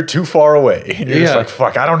 Like, and you're too far away. And you're just like,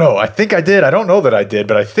 fuck, I don't know. I think I did. I don't know that I did,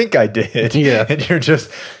 but I think I did. Yeah. And you're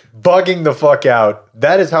just bugging the fuck out.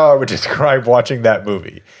 That is how I would describe watching that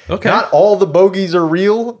movie. Okay. Not all the bogeys are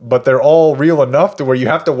real, but they're all real enough to where you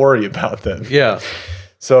have to worry about them. Yeah.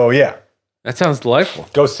 So, yeah. That sounds delightful.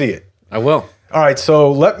 Go see it. I will. All right, so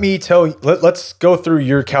let me tell you, let's go through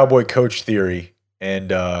your cowboy coach theory,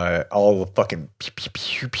 and I'll fucking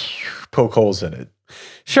poke holes in it.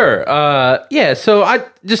 Sure. Yeah, so I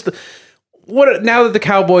just... now that the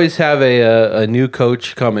Cowboys have a new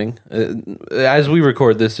coach coming, as we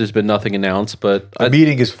record this, there's been nothing announced, but... The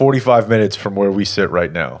meeting is 45 minutes from where we sit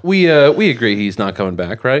right now. We agree he's not coming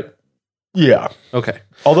back, right? Yeah. Okay.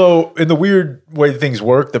 Although, in the weird way things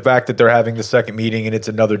work, the fact that they're having the second meeting and it's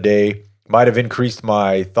another day might have increased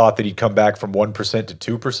my thought that he'd come back from 1%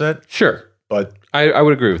 to 2%. Sure. But I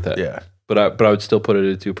would agree with that. Yeah. But I would still put it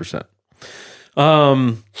at 2%.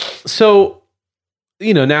 So,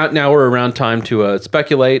 now we're around time to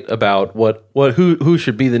speculate about who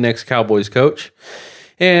should be the next Cowboys coach.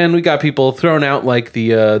 And we got people thrown out like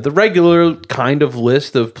the regular kind of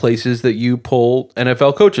list of places that you pull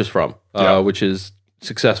NFL coaches from, which is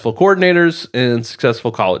successful coordinators and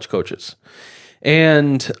successful college coaches.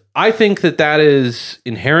 And I think that is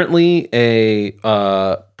inherently a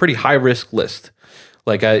pretty high risk list.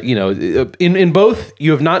 Like, in both, you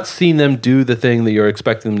have not seen them do the thing that you're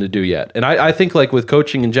expecting them to do yet. And I think like with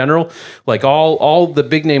coaching in general, like all the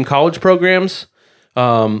big name college programs,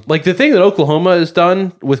 like the thing that Oklahoma has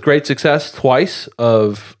done with great success twice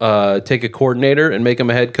of take a coordinator and make him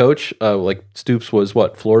a head coach. Like Stoops was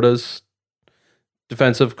Florida's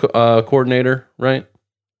defensive coordinator, right?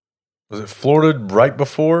 Was it Florida right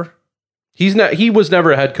before? He was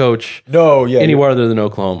never a head coach. No, yeah, anywhere other than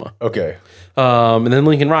Oklahoma. Okay. And then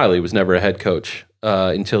Lincoln Riley was never a head coach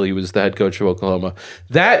until he was the head coach of Oklahoma.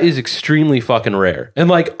 That is extremely fucking rare. And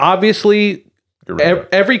like obviously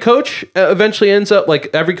every coach eventually ends up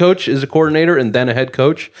like every coach is a coordinator and then a head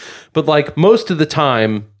coach. But like most of the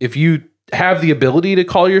time, if you have the ability to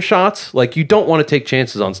call your shots, like you don't want to take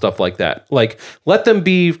chances on stuff like that. Like let them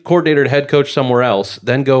be coordinator to head coach somewhere else,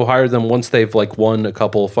 then go hire them once they've like won a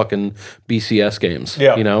couple fucking BCS games,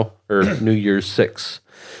 or New Year's 6.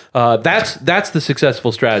 That's the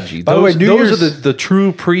successful strategy. By the way, those are the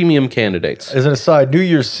true premium candidates. As an aside, New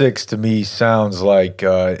Year's 6 to me sounds like,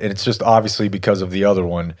 and it's just obviously because of the other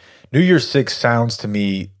one, New Year's 6 sounds to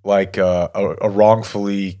me like a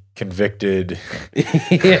wrongfully convicted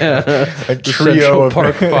a trio of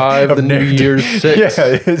Park 5, the New Year's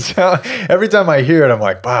 6. Yeah, every time I hear it, I'm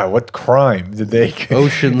like, wow, what crime did they...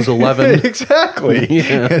 Ocean's 11. Exactly.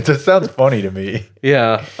 Yeah. It just sounds funny to me.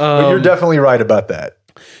 Yeah. But you're definitely right about that.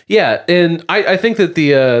 Yeah, and I think that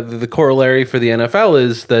the corollary for the NFL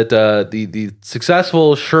is that the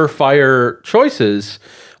successful, surefire choices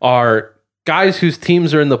are guys whose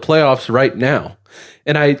teams are in the playoffs right now.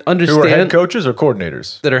 And I understand... Who are head coaches or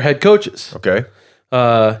coordinators? That are head coaches. Okay.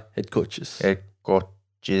 Head coaches. Head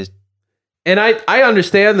coaches. And I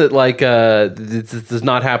understand that like this does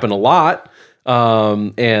not happen a lot,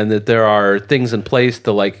 and that there are things in place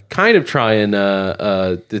to like kind of try and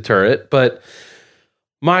deter it, but...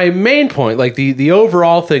 My main point, like the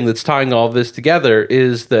overall thing that's tying all of this together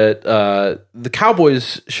is that the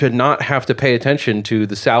Cowboys should not have to pay attention to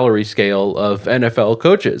the salary scale of NFL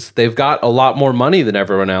coaches. They've got a lot more money than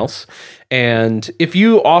everyone else. And if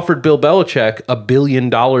you offered Bill Belichick $1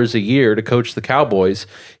 billion a year to coach the Cowboys,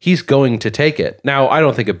 he's going to take it. Now, I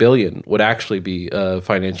don't think $1 billion would actually be a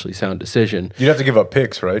financially sound decision. You'd have to give up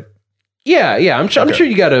picks, right? Yeah. I'm sure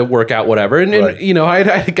you got to work out whatever. And I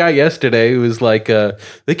had a guy yesterday who was like,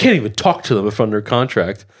 they can't even talk to them if under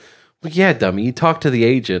contract. Well, yeah, dummy, you talk to the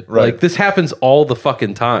agent. Right. Like this happens all the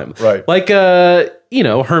fucking time. Right. Like,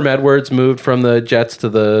 Herm Edwards moved from the Jets to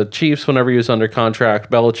the Chiefs whenever he was under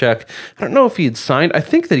contract. Belichick, I don't know if he had signed. I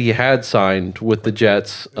think that he had signed with the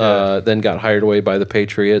Jets, then got hired away by the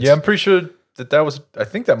Patriots. Yeah, I'm pretty sure I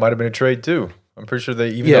think that might have been a trade too. I'm pretty sure though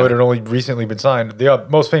it had only recently been signed, the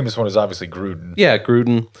most famous one is obviously Gruden. Yeah,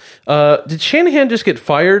 Gruden. Did Shanahan just get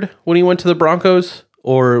fired when he went to the Broncos,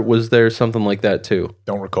 or was there something like that too?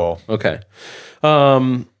 Don't recall. Okay,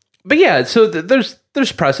 but yeah, so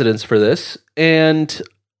there's precedence for this, and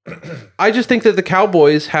I just think that the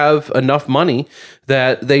Cowboys have enough money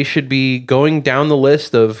that they should be going down the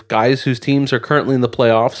list of guys whose teams are currently in the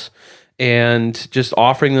playoffs and just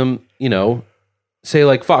offering them, say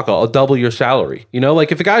like, fuck, I'll double your salary.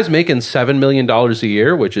 Like if a guy's making $7 million a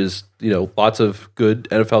year, which is, lots of good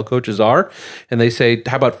NFL coaches are, and they say,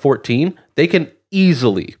 how about 14? They can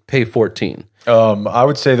easily pay 14. I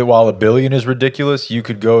would say that while $1 billion is ridiculous, you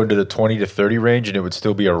could go into the 20 to 30 range and it would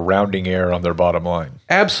still be a rounding error on their bottom line.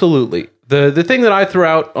 Absolutely. The thing that I threw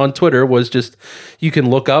out on Twitter was just, you can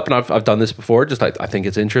look up, and I've done this before, just I think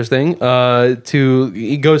it's interesting,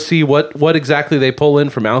 to go see what exactly they pull in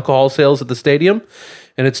from alcohol sales at the stadium,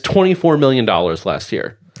 and it's $24 million last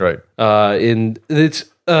year. Right. I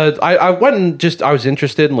went and I was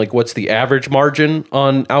interested in like what's the average margin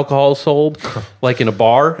on alcohol sold, like in a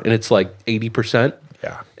bar, and it's like 80%.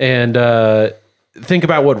 Yeah. And think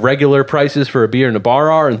about what regular prices for a beer in a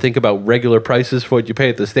bar are, and think about regular prices for what you pay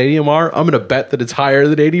at the stadium are. I'm going to bet that it's higher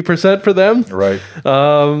than 80% for them. Right.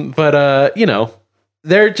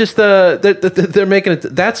 They're just they're making it.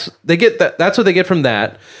 That's what they get from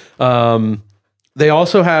that. They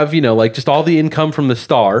also have like just all the income from the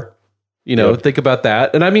Star. Think about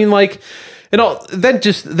that. And I mean, like, then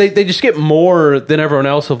just they just get more than everyone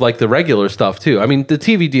else of like the regular stuff too. I mean, the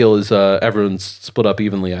TV deal is everyone's split up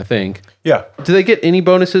evenly, I think. Yeah. Do they get any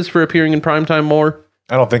bonuses for appearing in primetime more?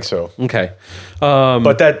 I don't think so. Okay.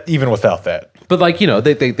 But that even without that. But like,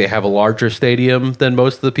 they have a larger stadium than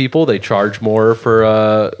most of the people. They charge more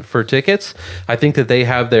for tickets. I think that they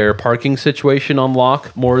have their parking situation on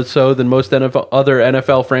lock more so than most other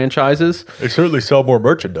NFL franchises. They certainly sell more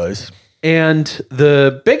merchandise. And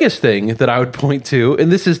the biggest thing that I would point to,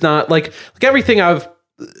 and this is not like everything I've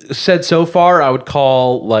said so far, I would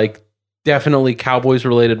call like definitely Cowboys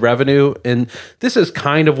related revenue. And this is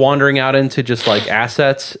kind of wandering out into just like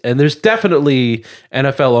assets. And there's definitely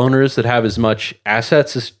NFL owners that have as much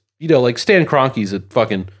assets as, like Stan Kroenke's a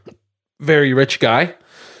fucking very rich guy.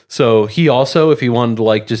 So he also, if he wanted to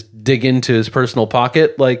like just dig into his personal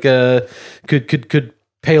pocket, like could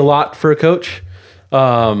pay a lot for a coach.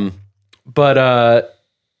 But I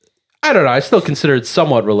don't know. I still consider it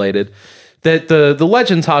somewhat related. That the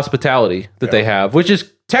Legends hospitality that they have, which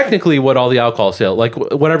is technically what all the alcohol sales, like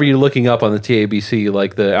whatever you're looking up on the TABC,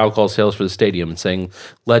 like the alcohol sales for the stadium, and saying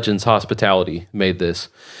Legends hospitality made this.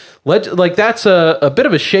 Like that's a bit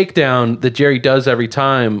of a shakedown that Jerry does every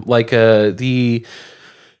time. Like in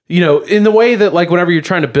the way that like whenever you're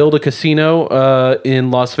trying to build a casino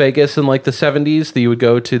in Las Vegas in like the 70s, that you would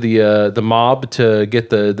go to the mob to get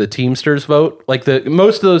the Teamsters vote. Like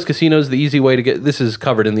most of those casinos, the easy way to get this is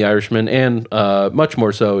covered in The Irishman and much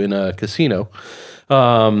more so in a casino.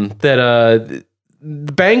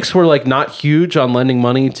 The banks were like not huge on lending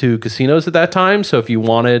money to casinos at that time. So if you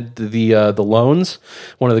wanted the loans,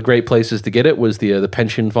 one of the great places to get it was the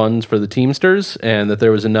pension funds for the Teamsters, and that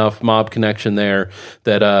there was enough mob connection there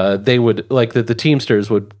that they would like that the Teamsters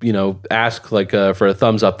would ask like for a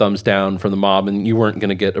thumbs up, thumbs down from the mob, and you weren't going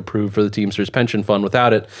to get approved for the Teamsters pension fund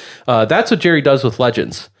without it. That's what Jerry does with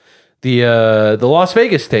Legends. The Las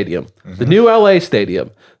Vegas stadium, the new LA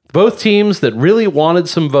stadium. Both teams that really wanted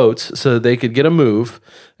some votes so that they could get a move,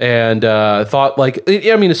 and thought like,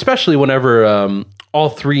 I mean, especially whenever all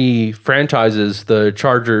three franchises, the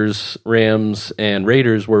Chargers, Rams, and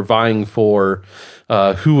Raiders, were vying for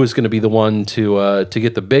who was going to be the one to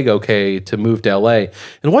get the big okay to move to LA.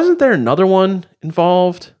 And wasn't there another one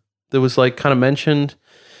involved that was like kind of mentioned?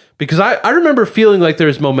 Because I remember feeling like there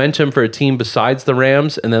was momentum for a team besides the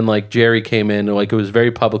Rams, and then like Jerry came in, and like it was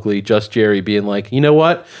very publicly just Jerry being like, you know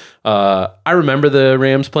what? I remember the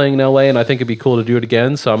Rams playing in LA, and I think it'd be cool to do it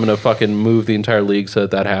again, so I'm going to fucking move the entire league so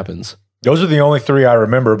that happens. Those are the only three I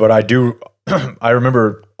remember, but I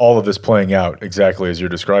remember all of this playing out exactly as you're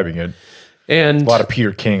describing it. And a lot of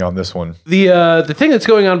Peter King on this one. The thing that's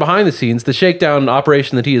going on behind the scenes, the shakedown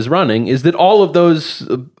operation that he is running, is that all of those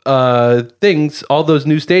things, all those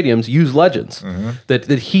new stadiums use Legends. Mm-hmm.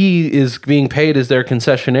 That he is being paid as their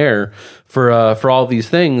concessionaire for all of these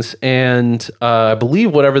things. And I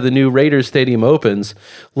believe whatever the new Raiders stadium opens,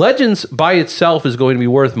 Legends by itself is going to be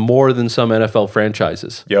worth more than some NFL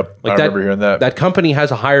franchises. Yep, like I remember hearing that. That company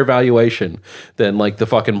has a higher valuation than like the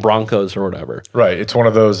fucking Broncos or whatever. Right. It's one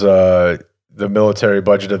of those... the military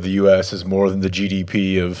budget of the U.S. is more than the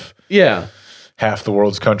GDP of half the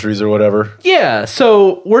world's countries or whatever. Yeah,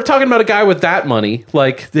 so we're talking about a guy with that money.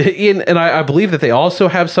 Like, and I believe that they also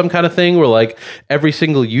have some kind of thing where like every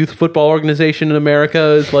single youth football organization in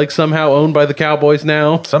America is like somehow owned by the Cowboys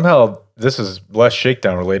now. Somehow, this is less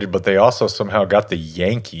shakedown related, but they also somehow got the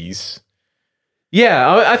Yankees.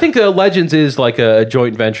 Yeah, I think Legends is like a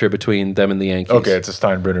joint venture between them and the Yankees. Okay, it's a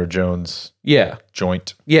Steinbrenner-Jones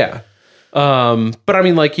joint. Yeah. But I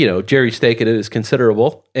mean, like, Jerry's stake in it is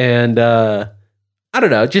considerable. And I don't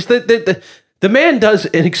know, just the man does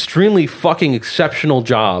an extremely fucking exceptional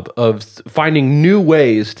job of finding new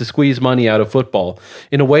ways to squeeze money out of football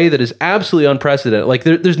in a way that is absolutely unprecedented. Like,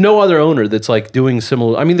 there's no other owner that's like doing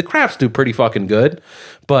similar. I mean, the Crafts do pretty fucking good,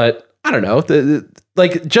 but I don't know,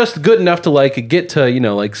 like just good enough to like get to,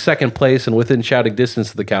 like second place and within shouting distance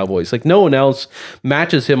of the Cowboys. Like no one else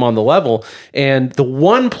matches him on the level. And the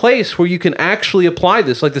one place where you can actually apply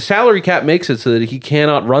this, like the salary cap makes it so that he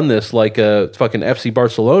cannot run this like a fucking FC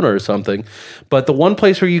Barcelona or something. But the one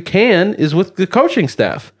place where you can is with the coaching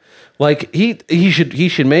staff. Like he should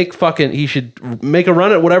make a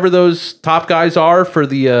run at whatever those top guys are for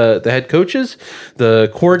the head coaches.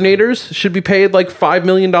 The coordinators should be paid like $5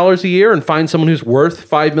 million a year and find someone who's worth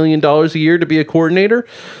 $5 million a year to be a coordinator.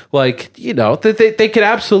 Like, they could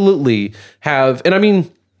absolutely have, and I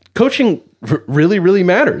mean, coaching really, really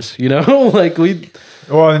matters, like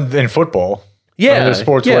Well, in football. Yeah. I mean, there's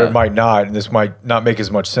sports where it might not, and this might not make as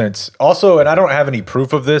much sense. Also, and I don't have any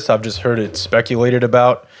proof of this, I've just heard it speculated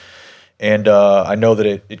about. And I know that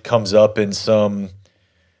it comes up in some,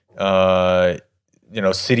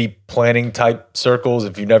 city planning type circles.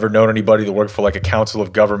 If you've never known anybody that worked for like a council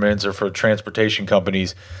of governments or for transportation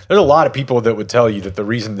companies, there's a lot of people that would tell you that the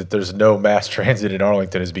reason that there's no mass transit in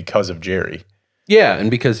Arlington is because of Jerry. Yeah,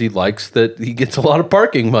 and because he likes that he gets a lot of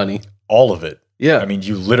parking money. All of it. Yeah. I mean,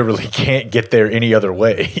 you literally can't get there any other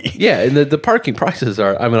way. Yeah, and the parking prices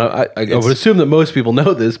are, I mean, I would assume that most people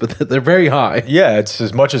know this, but they're very high. Yeah, it's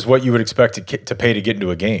as much as what you would expect to pay to get into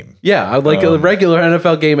a game. Yeah, like a regular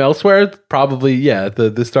NFL game elsewhere, probably,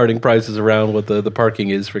 the starting price is around what the parking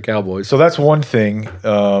is for Cowboys. So that's one thing,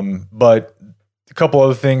 but a couple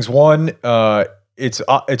other things. One, it's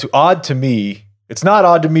odd to me. It's not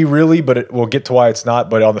odd to me, really, but we'll get to why it's not.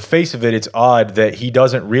 But on the face of it, it's odd that he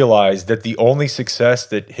doesn't realize that the only success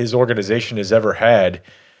that his organization has ever had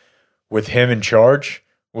with him in charge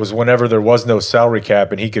was whenever there was no salary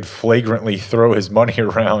cap and he could flagrantly throw his money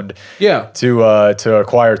around to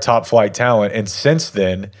acquire top flight talent. And since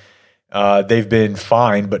then, they've been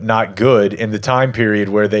fine but not good in the time period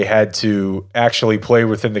where they had to actually play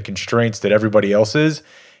within the constraints that everybody else is.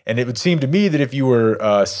 And it would seem to me that if you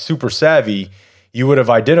were super savvy, you would have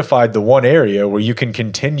identified the one area where you can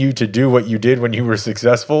continue to do what you did when you were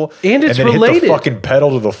successful, and it's then related. Hit the fucking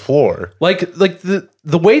pedal to the floor. Like the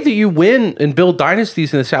way that you win and build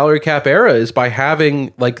dynasties in the salary cap era is by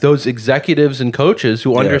having like those executives and coaches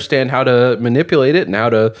who understand how to manipulate it and how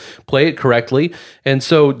to play it correctly, and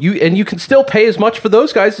so you can still pay as much for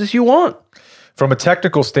those guys as you want. From a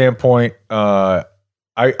technical standpoint, I'm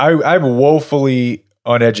woefully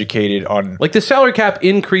uneducated on like the salary cap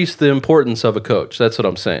increased the importance of a coach. That's what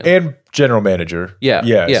I'm saying. And general manager.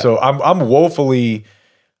 Yeah. So I'm woefully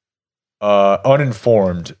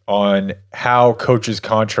uninformed on how coaches'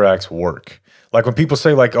 contracts work. Like when people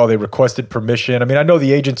say like, oh, they requested permission. I mean, I know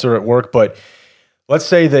the agents are at work, but let's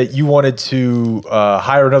say that you wanted to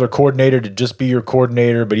hire another coordinator to just be your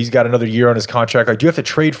coordinator, but he's got another year on his contract. Like, do you have to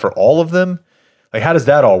trade for all of them? Like, how does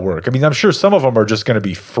that all work? I mean, I'm sure some of them are just going to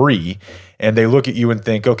be free, and they look at you and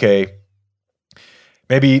think, okay,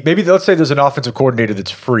 maybe let's say there's an offensive coordinator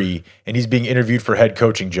that's free, and he's being interviewed for head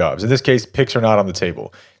coaching jobs. In this case, picks are not on the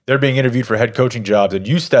table. They're being interviewed for head coaching jobs, and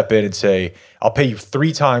you step in and say, I'll pay you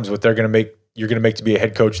 3 times what you're going to make to be a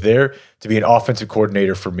head coach there to be an offensive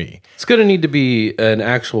coordinator for me. It's going to need to be an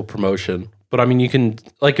actual promotion. But I mean, you can,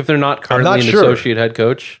 like, if they're not currently an associate head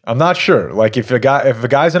coach. I'm not sure. Like, if a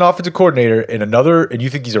guy's an offensive coordinator and you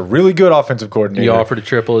think he's a really good offensive coordinator, you offer to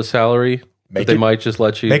triple his salary, but they might just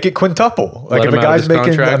let you make it quintuple. Like, if a guy's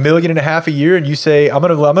making $1.5 million a year, and you say, I'm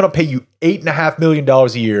gonna pay you $8.5 million a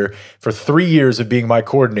year for 3 years of being my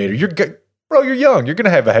coordinator, you're young. You're going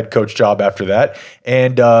to have a head coach job after that.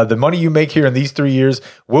 And the money you make here in these 3 years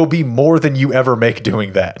will be more than you ever make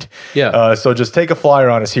doing that. Yeah. So just take a flyer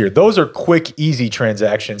on us here. Those are quick, easy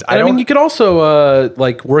transactions. I mean, you could also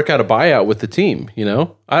work out a buyout with the team,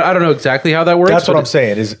 I don't know exactly how that works. That's what I'm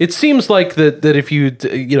saying. It seems like that if you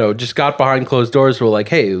just got behind closed doors, we're like,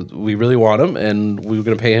 hey, we really want him and we're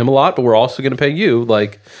going to pay him a lot, but we're also going to pay you.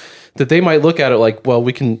 Like, that they might look at it like, well,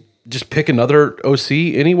 we can just pick another OC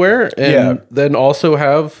anywhere and then also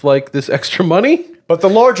have like this extra money. But the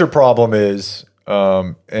larger problem is,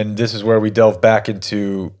 and this is where we delve back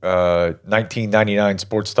into 1999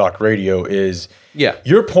 Sports Talk Radio, is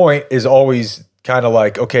your point is always kind of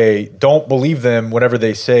like, okay, don't believe them whenever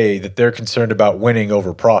they say that they're concerned about winning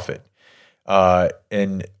over profit.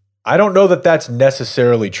 And I don't know that that's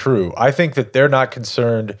necessarily true. I think that they're not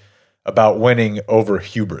concerned about winning over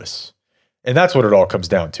hubris. And that's what it all comes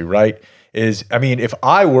down to, right? If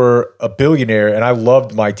I were a billionaire and I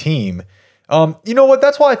loved my team, you know what?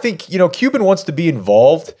 That's why I think, Cuban wants to be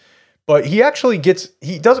involved, but he actually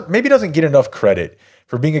doesn't get enough credit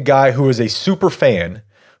for being a guy who is a super fan,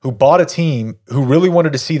 who bought a team, who really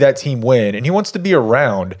wanted to see that team win, and he wants to be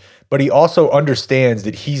around, but he also understands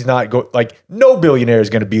that he's not no billionaire is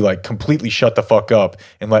going to be like completely shut the fuck up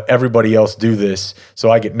and let everybody else do this so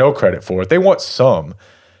I get no credit for it. They want some,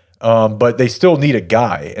 but they still need a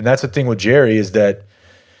guy. And that's the thing with Jerry is that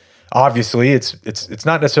obviously it's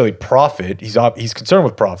not necessarily profit. He's concerned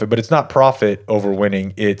with profit, but it's not profit over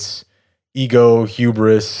winning. It's ego,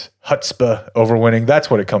 hubris, chutzpah over winning. That's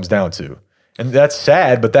what it comes down to. And that's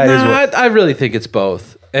sad, but that is what I really think it's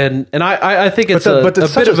both. And I think it's a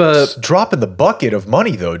bit of a drop in the bucket of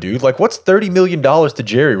money, though, dude. Like, what's $30 million to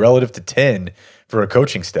Jerry relative to 10 for a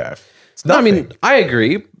coaching staff? It's nothing. I mean, I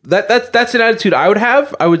agree. That's an attitude I would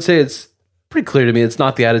have. I would say it's pretty clear to me it's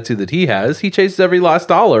not the attitude that he has. He chases every last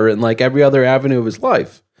dollar in like every other avenue of his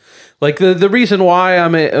life. Like the reason why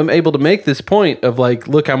I'm able to make this point of like,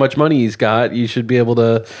 look how much money he's got, you should be able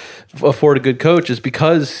to afford a good coach, is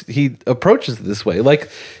because he approaches it this way. Like,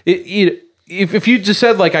 if you just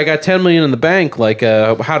said like I got $10 million in the bank, like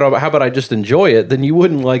how about I just enjoy it? Then you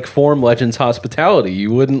wouldn't like form Legends Hospitality.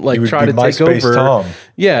 You wouldn't like try to take over. Tom.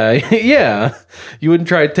 Yeah. You wouldn't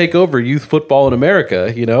try to take over youth football in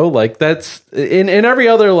America. Like that's in every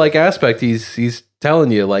other like aspect. He's telling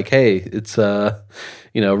you like, hey, it's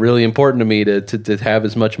really important to me to have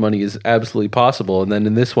as much money as absolutely possible. And then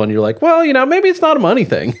in this one, you're like, well, maybe it's not a money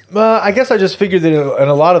thing. I guess I just figured that in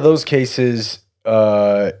a lot of those cases,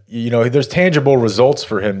 there's tangible results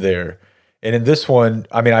for him there. And in this one,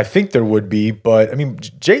 I mean, I think there would be, but I mean,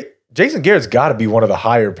 Jason Garrett's got to be one of the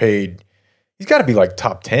higher paid. He's got to be like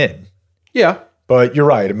top 10. Yeah. But you're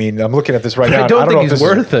right. I mean, I'm looking at this right now. I don't think he's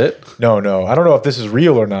worth it. No. I don't know if this is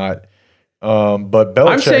real or not. But Belichick,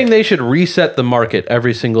 I'm saying they should reset the market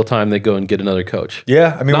every single time they go and get another coach.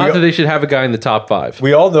 Yeah, I mean, not that they should have a guy in the top 5.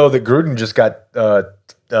 We all know that Gruden just got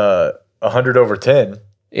 100 over 10.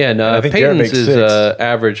 Yeah, and I think Peyton's is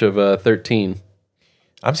average of 13.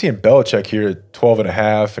 I'm seeing Belichick here at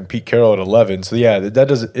 12.5 and Pete Carroll at 11. So yeah, that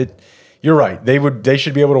doesn't it. You're right. They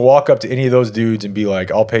should be able to walk up to any of those dudes and be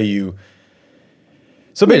like, "I'll pay you."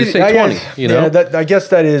 So maybe say 20, Yeah, I guess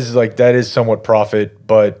that is somewhat profit,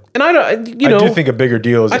 but I do think a bigger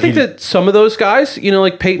deal is. I think that some of those guys,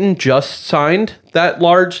 like Peyton just signed that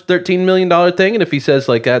large $13 million thing, and if he says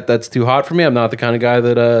like that's too hot for me, I'm not the kind of guy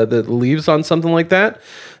that leaves on something like that,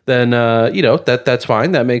 then that's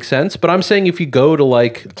fine, that makes sense. But I'm saying if you go to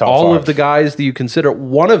like all 5 of the guys that you consider,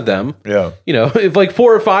 one of them, if like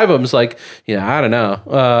 4 or 5 of them's like, I don't know,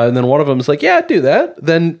 and then one of them's like, yeah, do that,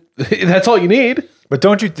 then that's all you need. But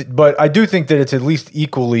don't you? But I do think that it's at least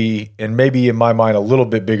equally, and maybe in my mind, a little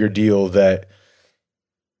bit bigger deal that,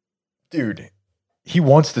 dude, he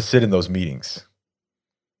wants to sit in those meetings.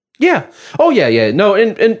 Yeah. Oh yeah. No,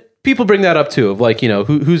 and people bring that up too, of like,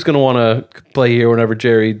 who's going to want to play here whenever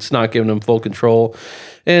Jerry's not giving them full control,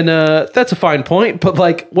 and that's a fine point. But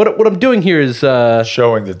like, what I'm doing here is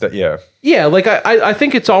showing that. Yeah. Like I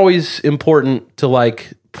think it's always important to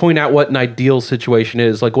like point out what an ideal situation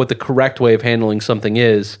is, like what the correct way of handling something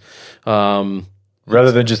is, rather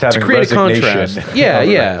than just having to create resignation. A contrast.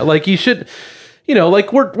 Yeah. Like you should,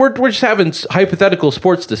 like we're just having hypothetical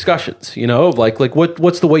sports discussions, like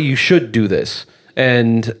what's the way you should do this.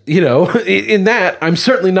 And, in that, I'm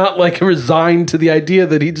certainly not like resigned to the idea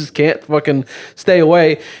that he just can't fucking stay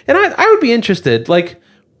away. And I would be interested, like,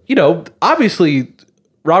 obviously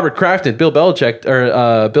Robert Kraft and Bill Belichick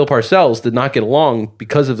or Bill Parcells did not get along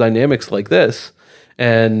because of dynamics like this,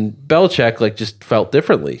 and Belichick like just felt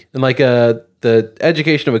differently. And like the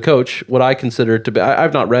education of a coach, what I consider to be,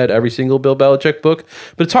 I've not read every single Bill Belichick book,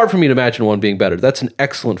 but it's hard for me to imagine one being better. That's an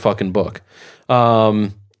excellent fucking book.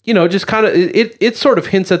 Just kind of it sort of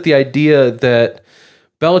hints at the idea that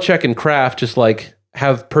Belichick and Kraft just like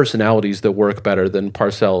have personalities that work better than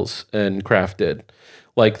Parcells and Kraft did.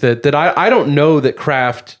 Like that I don't know that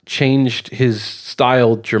Kraft changed his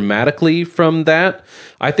style dramatically from that.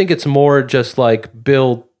 I think it's more just like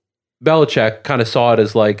Bill Belichick kind of saw it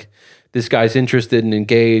as like, this guy's interested and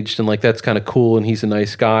engaged, and like that's kind of cool, and he's a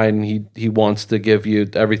nice guy, and he wants to give you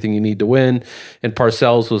everything you need to win. And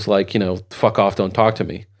Parcells was like, fuck off, don't talk to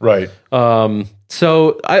me. Right.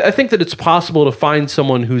 So I think that it's possible to find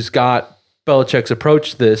someone who's got Belichick's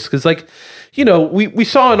approach to this, because like, we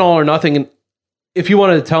saw in All or Nothing, and if you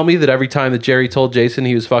wanted to tell me that every time that Jerry told Jason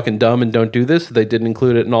he was fucking dumb and don't do this, they didn't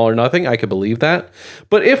include it in All or Nothing, I could believe that.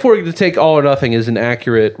 But if we're to take All or Nothing as an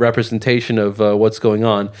accurate representation of what's going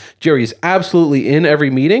on, Jerry is absolutely in every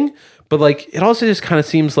meeting, but like it also just kind of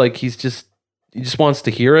seems like he just wants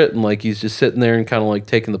to hear it, and like he's just sitting there and kind of like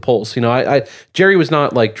taking the pulse. You know, Jerry was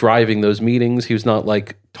not like driving those meetings. He was not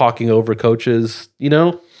like talking over coaches, you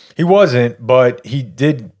know? He wasn't, but he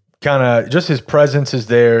did kind of, just his presence is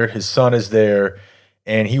there, his son is there,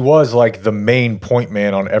 and he was like the main point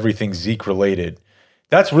man on everything Zeke related.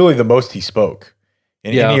 That's really the most he spoke.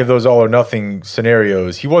 In any of those All or Nothing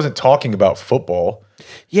scenarios, he wasn't talking about football.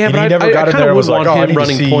 Yeah, and but he never got in there and was like, him I need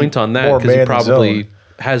running to see point on that more because he man in probably zone.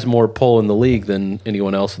 has more pull in the league than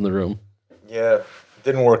anyone else in the room. Yeah,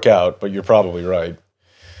 didn't work out, but you're probably right.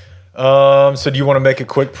 So do you want to make a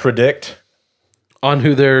quick predict? On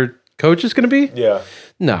who their coach is going to be? Yeah.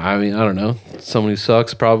 No, I mean, I don't know. Someone who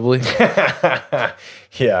sucks, probably.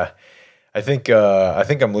 Yeah. I think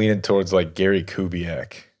I'm leaning towards like Gary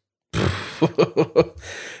Kubiak.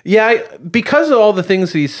 Yeah, because of all the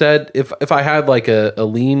things that he said, if I had like a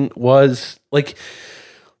lean, was like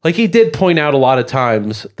he did point out a lot of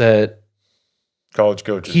times that College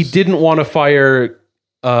coaches. he didn't want to fire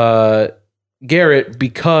Garrett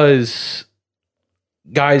because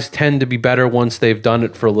guys tend to be better once they've done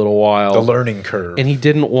it for a little while. The learning curve. And he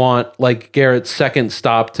didn't want like Garrett's second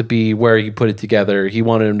stop to be where he put it together. He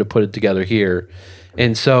wanted him to put it together here.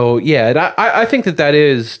 And so, yeah, and I think that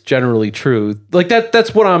is generally true. Like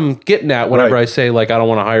that's what I'm getting at whenever I say like, I don't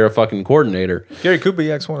want to hire a fucking coordinator. Gary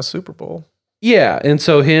Kubiak's won a Super Bowl. Yeah. And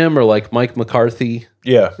so him or like Mike McCarthy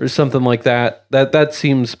or something like that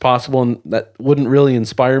seems possible. And that wouldn't really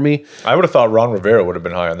inspire me. I would have thought Ron Rivera would have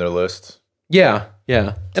been high on their list. Yeah.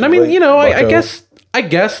 Yeah. And I mean, you know, I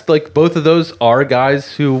guess like both of those are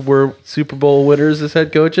guys who were Super Bowl winners as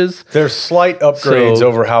head coaches. They're slight upgrades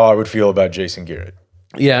over how I would feel about Jason Garrett.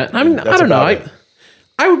 Yeah. I mean, I don't know.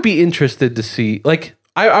 I would be interested to see, like,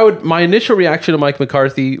 I would, my initial reaction to Mike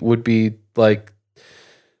McCarthy would be like,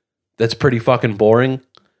 that's pretty fucking boring,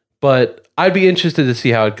 but I'd be interested to see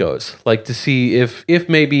how it goes. Like to see if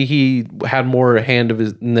maybe he had more hand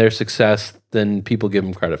in their success than people give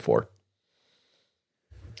him credit for.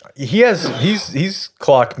 He's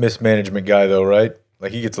clock mismanagement guy though, right?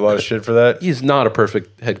 Like he gets a lot of shit for that. He's not a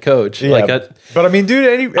perfect head coach. Yeah, but I mean, dude,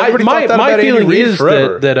 everybody thought that my about feeling Andy Reid is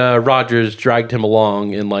forever. that Rodgers dragged him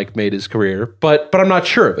along and like made his career, but I'm not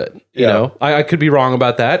sure of it. You know, I could be wrong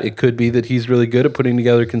about that. It could be that he's really good at putting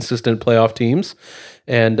together consistent playoff teams,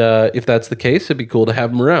 and if that's the case, it'd be cool to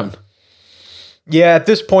have him around. Yeah, at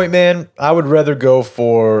this point, man, I would rather go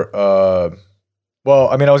for well,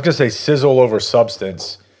 I mean, I was gonna say sizzle over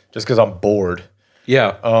substance, just because I'm bored.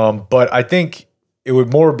 Yeah. But I think it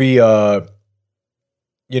would more be,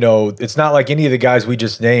 you know, it's not like any of the guys we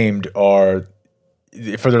just named are,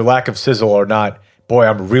 for their lack of sizzle, are not, boy,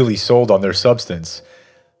 I'm really sold on their substance.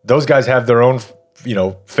 Those guys have their own, you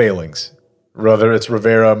know, failings. Whether it's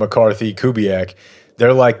Rivera, McCarthy, Kubiak,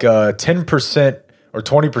 they're like 10% or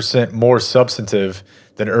 20% more substantive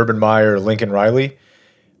than Urban Meyer or Lincoln Riley.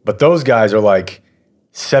 But those guys are like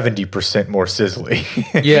 70% more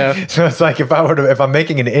sizzly. Yeah. So it's like if I'm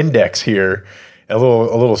making an index here, a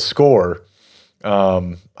little score,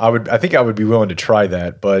 I think I would be willing to try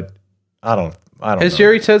that, but I don't know. Has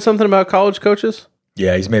Jerry said something about college coaches?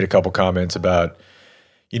 Yeah, he's made a couple comments about,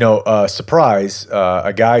 you know, surprise,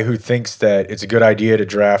 a guy who thinks that it's a good idea to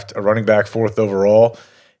draft a running back 4th overall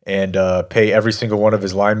and pay every single one of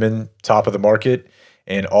his linemen top of the market,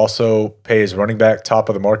 and also pay his running back top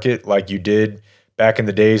of the market like you did back in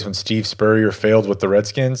the days when Steve Spurrier failed with the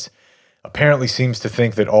Redskins, apparently seems to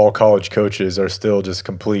think that all college coaches are still just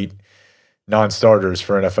complete non-starters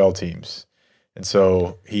for NFL teams. And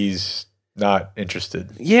so he's not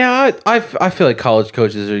interested. Yeah, I feel like college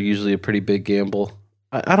coaches are usually a pretty big gamble.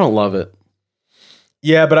 I don't love it.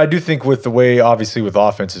 Yeah, but I do think with the way, obviously, with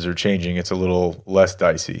offenses are changing, it's a little less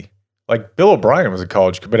dicey. Like Bill O'Brien was a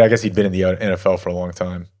college, but I guess he'd been in the NFL for a long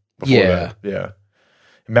time before that. Yeah.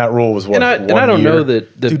 Matt Rule was what? And I don't know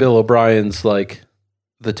that Bill O'Brien's like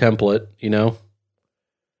the template, you know?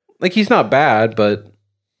 Like he's not bad, but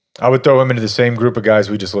I would throw him into the same group of guys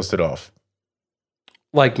we just listed off.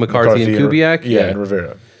 Like McCarthy and Kubiak? Yeah, and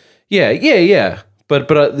Rivera. Yeah. But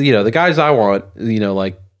you know, the guys I want, you know,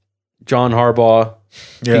 like John Harbaugh,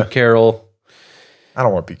 Pete Carroll. I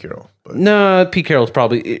don't want Pete Carroll. But no, Pete Carroll's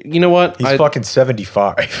probably, you know what? He's fucking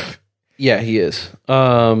 75. Yeah, he is.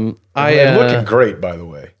 Looking great, by the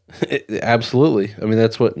way. Absolutely. I mean,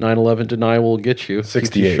 that's what 9/11 deny will get you.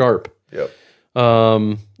 68. Keeps you sharp. Yep.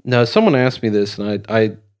 Now, someone asked me this, and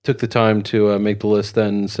I took the time to make the list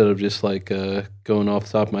then instead of just like going off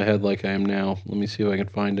the top of my head like I am now. Let me see if I can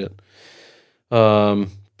find it.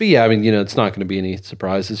 But yeah, I mean, it's not going to be any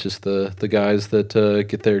surprise. It's just the guys that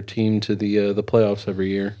get their team to the playoffs every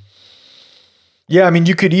year. Yeah, I mean,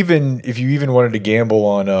 you could even, if you even wanted to gamble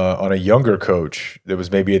on a younger coach that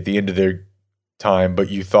was maybe at the end of their time, but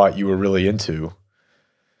you thought you were really into,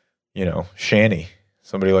 Shanny,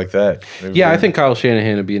 somebody like that. Yeah, I think Kyle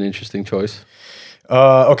Shanahan would be an interesting choice.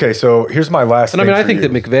 Okay, so here's my last. And I mean, I think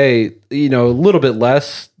that McVay, a little bit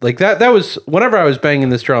less like that. That was whenever I was banging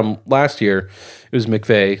this drum last year, it was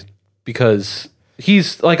McVay because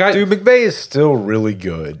he's like McVay is still really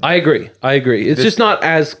good. I agree. It's just not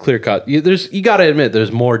as clear cut. You got to admit,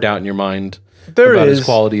 there's more doubt in your mind about his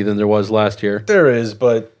quality than there was last year. There is,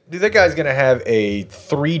 but that guy's going to have a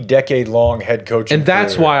 3-decade-long head coach, and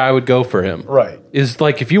that's why I would go for him. Right? Is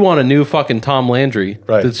like if you want a new fucking Tom Landry,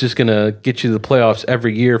 right, that's just going to get you to the playoffs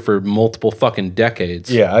every year for multiple fucking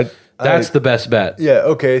decades. Yeah, that's the best bet. Yeah.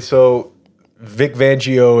 Okay. So Vic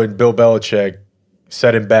Fangio and Bill Belichick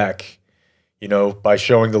set him back, by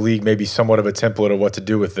showing the league maybe somewhat of a template of what to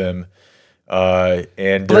do with them.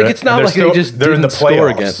 And it's not like they just they're in the score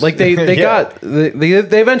playoffs again. Like they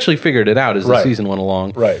they eventually figured it out as the season went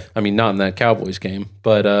along. Right. I mean, not in that Cowboys game,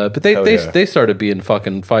 but they started being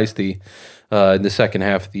fucking feisty in the second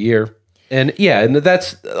half of the year. And yeah, and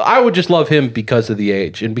I would just love him because of the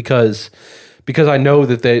age and because I know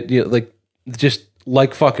that they just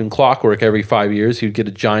like fucking clockwork every 5 years he'd get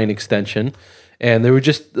a giant extension, and they were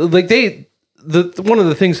just like one of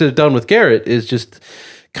the things that they've done with Garrett is just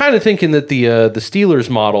kind of thinking that the Steelers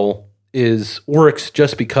model works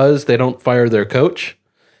just because they don't fire their coach.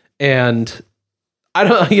 And I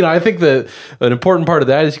don't, I think that an important part of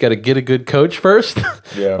that is you got to get a good coach first.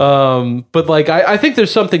 Yeah. But like, I think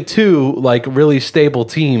there's something to like really stable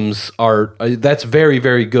teams that's very,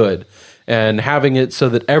 very good. And having it so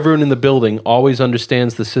that everyone in the building always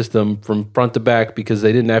understands the system from front to back because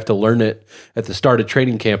they didn't have to learn it at the start of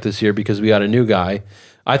training camp this year because we got a new guy.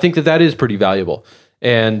 I think that is pretty valuable.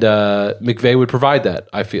 And McVay would provide that,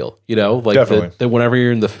 I feel. That whenever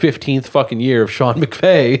you're in the 15th fucking year of Sean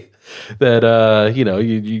McVay, that,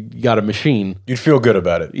 you got a machine. You'd feel good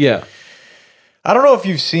about it. Yeah. I don't know if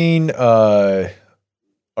you've seen our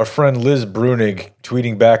friend Liz Brunig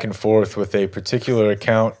tweeting back and forth with a particular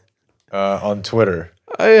account on Twitter.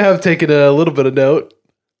 I have taken a little bit of note.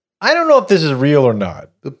 I don't know if this is real or not.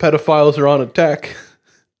 The pedophiles are on attack.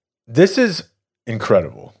 This is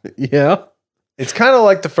incredible. Yeah. It's kind of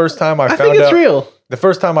like the first time I found out. I think it's real. The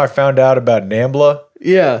first time I found out about NAMBLA.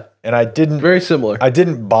 Yeah. And I didn't. Very similar. I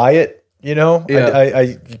didn't buy it, Yeah.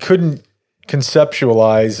 I couldn't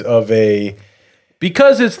conceptualize of a.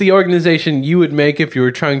 Because it's the organization you would make if you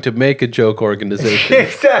were trying to make a joke organization.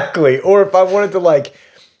 Exactly. Or if I wanted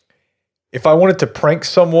to prank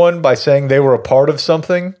someone by saying they were a part of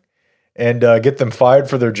something and get them fired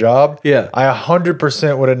for their job, yeah, I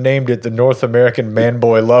 100% would have named it the North American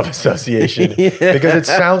Man-Boy Love Association because it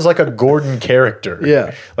sounds like a Gordon character.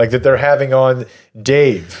 Yeah. Like that they're having on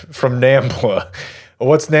Dave from NAMBLA.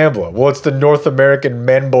 What's NAMBLA? Well, it's the North American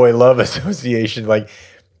Man-Boy Love Association. Like,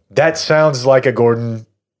 that sounds like a Gordon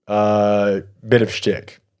bit of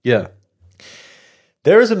shtick. Yeah.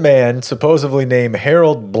 There's a man supposedly named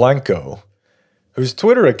Harold Blanco whose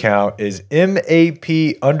Twitter account is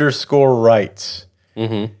MAP_rights.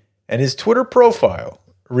 Mm-hmm. And his Twitter profile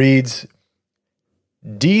reads,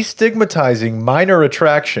 destigmatizing minor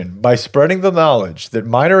attraction by spreading the knowledge that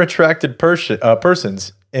minor attracted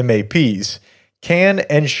persons, MAPs, can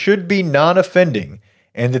and should be non-offending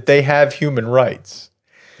and that they have human rights.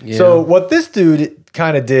 Yeah. So what this dude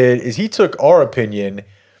kind of did is he took our opinion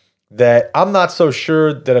that I'm not so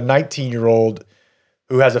sure that a 19-year-old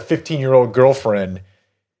who has a 15-year-old girlfriend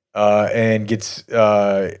and gets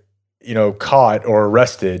caught or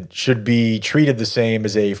arrested should be treated the same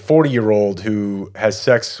as a 40-year-old who has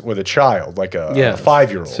sex with a child, like a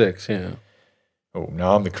 5-year-old. 6, yeah. Oh,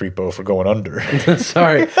 now I'm the creepo for going under.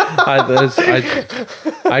 Sorry,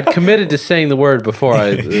 I'd committed to saying the word before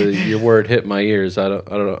your word hit my ears. I don't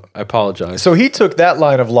know. I apologize. So he took that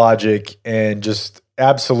line of logic and just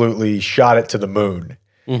absolutely shot it to the moon.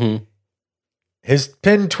 Mm-hmm. His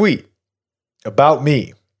pinned tweet about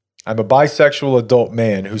me: I'm a bisexual adult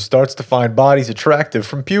man who starts to find bodies attractive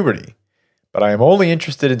from puberty, but I am only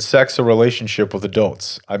interested in sex or relationship with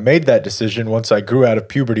adults. I made that decision once I grew out of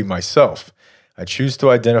puberty myself. I choose to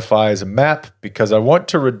identify as a MAP because I want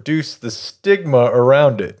to reduce the stigma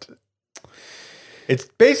around it. It's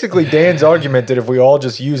basically Dan's argument that if we all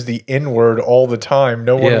just use the N-word all the time,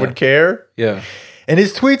 no one would care. Yeah. And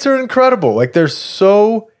his tweets are incredible. Like, they're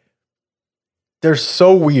so They're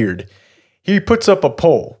so weird. He puts up a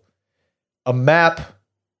poll, a map,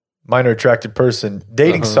 minor attracted person,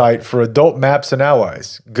 dating site for adult maps and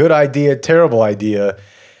allies. Good idea, terrible idea.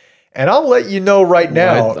 And I'll let you know right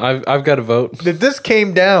now. I've got to vote. That this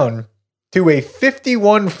came down to a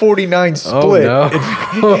 51-49 split.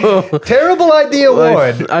 Oh, no. Terrible idea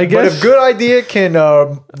won. I guess, but if good idea can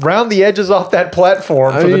round the edges off that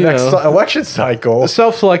platform for the next election cycle. A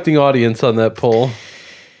self-selecting audience on that poll.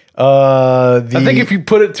 I think if you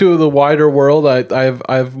put it to the wider world, I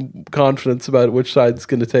have confidence about which side's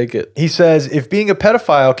going to take it. He says, if being a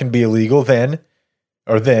pedophile can be illegal, then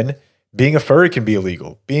being a furry can be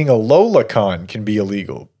illegal. Being a Lolicon can be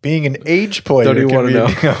illegal. Being an age player Don't even can be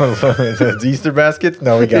want to illegal. Easter baskets?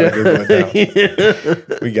 No, we gotta Google it now.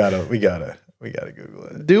 We gotta Google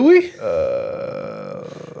it. Do we?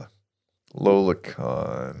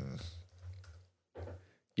 Lolicon.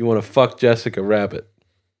 You want to fuck Jessica Rabbit?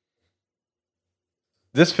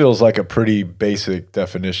 This feels like a pretty basic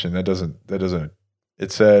definition. That doesn't.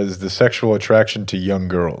 It says the sexual attraction to young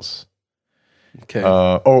girls. Okay.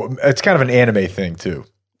 It's kind of an anime thing too.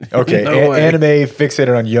 Okay, No way. anime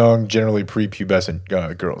fixated on young, generally prepubescent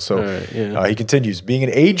girls. So Right, yeah. he continues. Being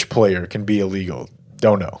an age player can be illegal.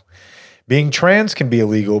 Don't know. Being trans can be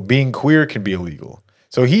illegal. Being queer can be illegal.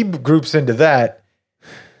 So he groups into that.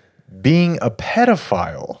 Being a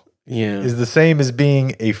pedophile is the same as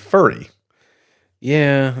being a furry.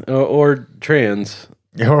 Yeah, or trans.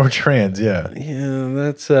 Or trans, yeah. Yeah,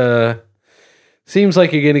 that's seems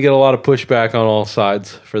like you're going to get a lot of pushback on all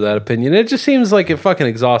sides for that opinion. It just seems like a fucking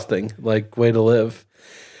exhausting way to live.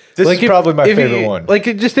 This is probably my favorite one. Like,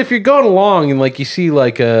 just if you're going along and like you see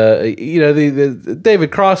like the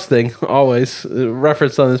David Cross thing, always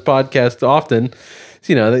referenced on this podcast often.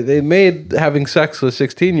 You know, they made having sex with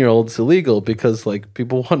 16-year-olds illegal because like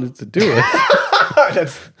people wanted to do it.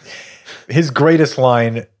 That's his greatest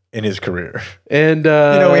line in his career. And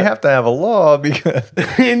we have to have a law because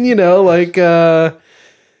and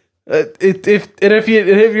if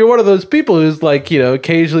you're one of those people who's like,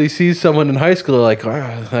 occasionally sees someone in high school like,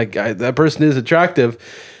 that person is attractive,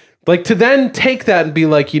 like to then take that and be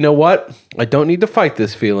like, you know what? I don't need to fight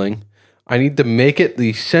this feeling. I need to make it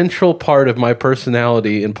the central part of my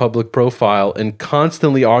personality and public profile and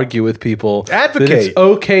constantly argue with people. Advocate. That it's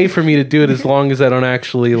okay for me to do it as long as I don't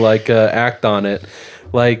actually act on it.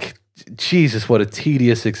 Like, Jesus, what a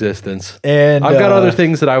tedious existence. And I've got other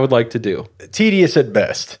things that I would like to do. Tedious at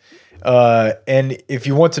best. And if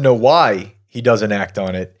you want to know why he doesn't act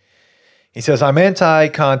on it, he says, I'm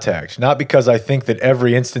anti-contact, not because I think that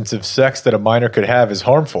every instance of sex that a minor could have is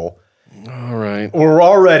harmful. All right. We're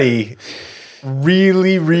already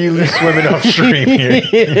really, really swimming upstream here.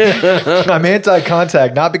 I'm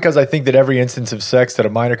anti-contact, not because I think that every instance of sex that a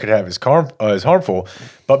minor could have is harmful,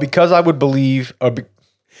 but because I would believe...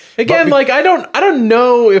 Again, I don't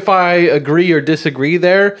know if I agree or disagree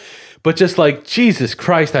there, but just like, Jesus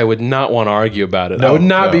Christ, I would not want to argue about it. I would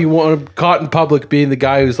not be caught in public being the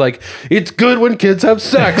guy who's like, it's good when kids have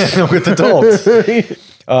sex with adults.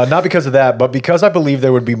 Not because of that, but because I believe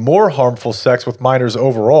there would be more harmful sex with minors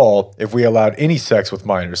overall if we allowed any sex with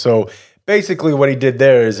minors. So basically what he did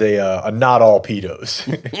there is a not all pedos.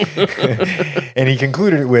 And he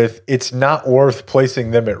concluded it with, it's not worth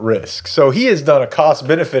placing them at risk. So he has done a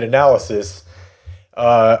cost-benefit analysis.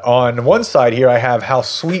 On one side here, I have how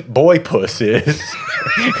sweet boy puss is.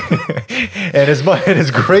 And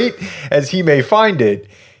as great as he may find it,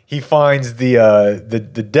 he finds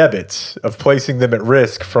the debits of placing them at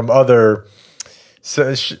risk from other,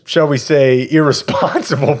 shall we say,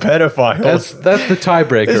 irresponsible pedophiles. That's the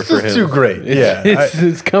tiebreaker for him. It's just too great.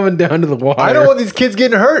 It's coming down to the wire. I don't want these kids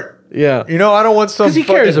getting hurt. Yeah. I don't want some... Because he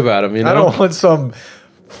cares about them, I don't want some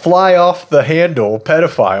fly off the handle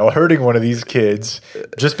pedophile hurting one of these kids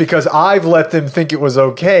just because I've let them think it was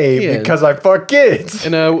okay because I fuck kids.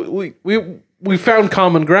 And we found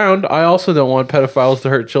common ground. I also don't want pedophiles to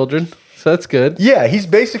hurt children. So that's good. Yeah, he's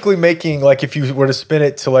basically making, like, if you were to spin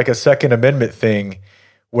it to like a Second Amendment thing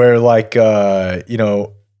where the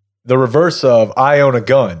reverse of I own a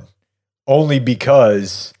gun only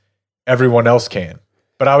because everyone else can.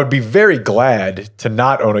 But I would be very glad to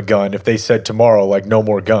not own a gun if they said tomorrow, like, no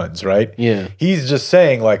more guns, right? Yeah. He's just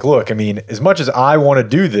saying, like, look, I mean, as much as I want to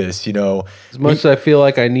do this, as much as I feel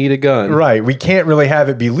like I need a gun. Right. We can't really have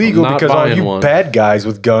it be legal because all you bad guys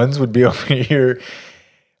with guns would be over here.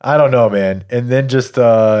 I don't know, man. And then just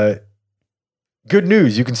good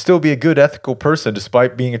news. You can still be a good ethical person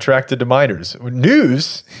despite being attracted to minors.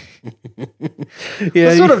 News? Yeah,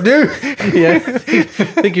 what sort of news? Yeah, I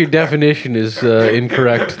think your definition is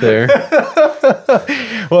incorrect there.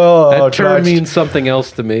 Well, that term means something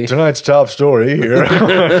else to me. Tonight's top story here.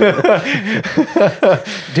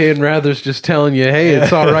 Dan Rather's just telling you, hey,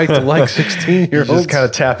 it's all right to like 16-year-olds. Just kind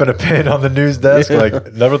of tapping a pin on the news desk,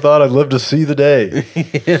 like, never thought I'd live to see the day.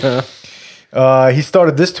 He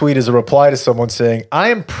started this tweet as a reply to someone saying, I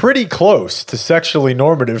am pretty close to sexually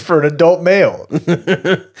normative for an adult male.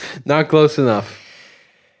 Not close enough.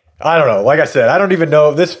 I don't know. Like I said, I don't even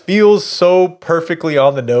know. This feels so perfectly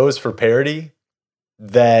on the nose for parody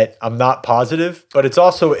that I'm not positive, but it's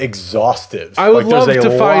also exhaustive. I would love to find out.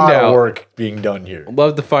 There's a lot of work being done here. I'd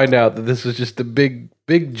love to find out that this was just a big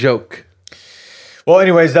joke. Well,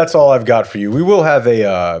 anyways, that's all I've got for you. We will have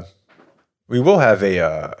a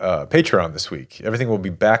Patreon this week. Everything will be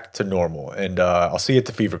back to normal, and I'll see you at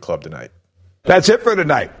the Fever Club tonight. That's it for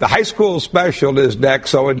tonight. The high school special is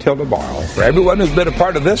next, so until tomorrow, for everyone who's been a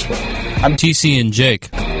part of this one, I'm TC and Jake.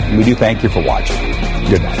 We do thank you for watching.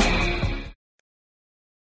 Good night.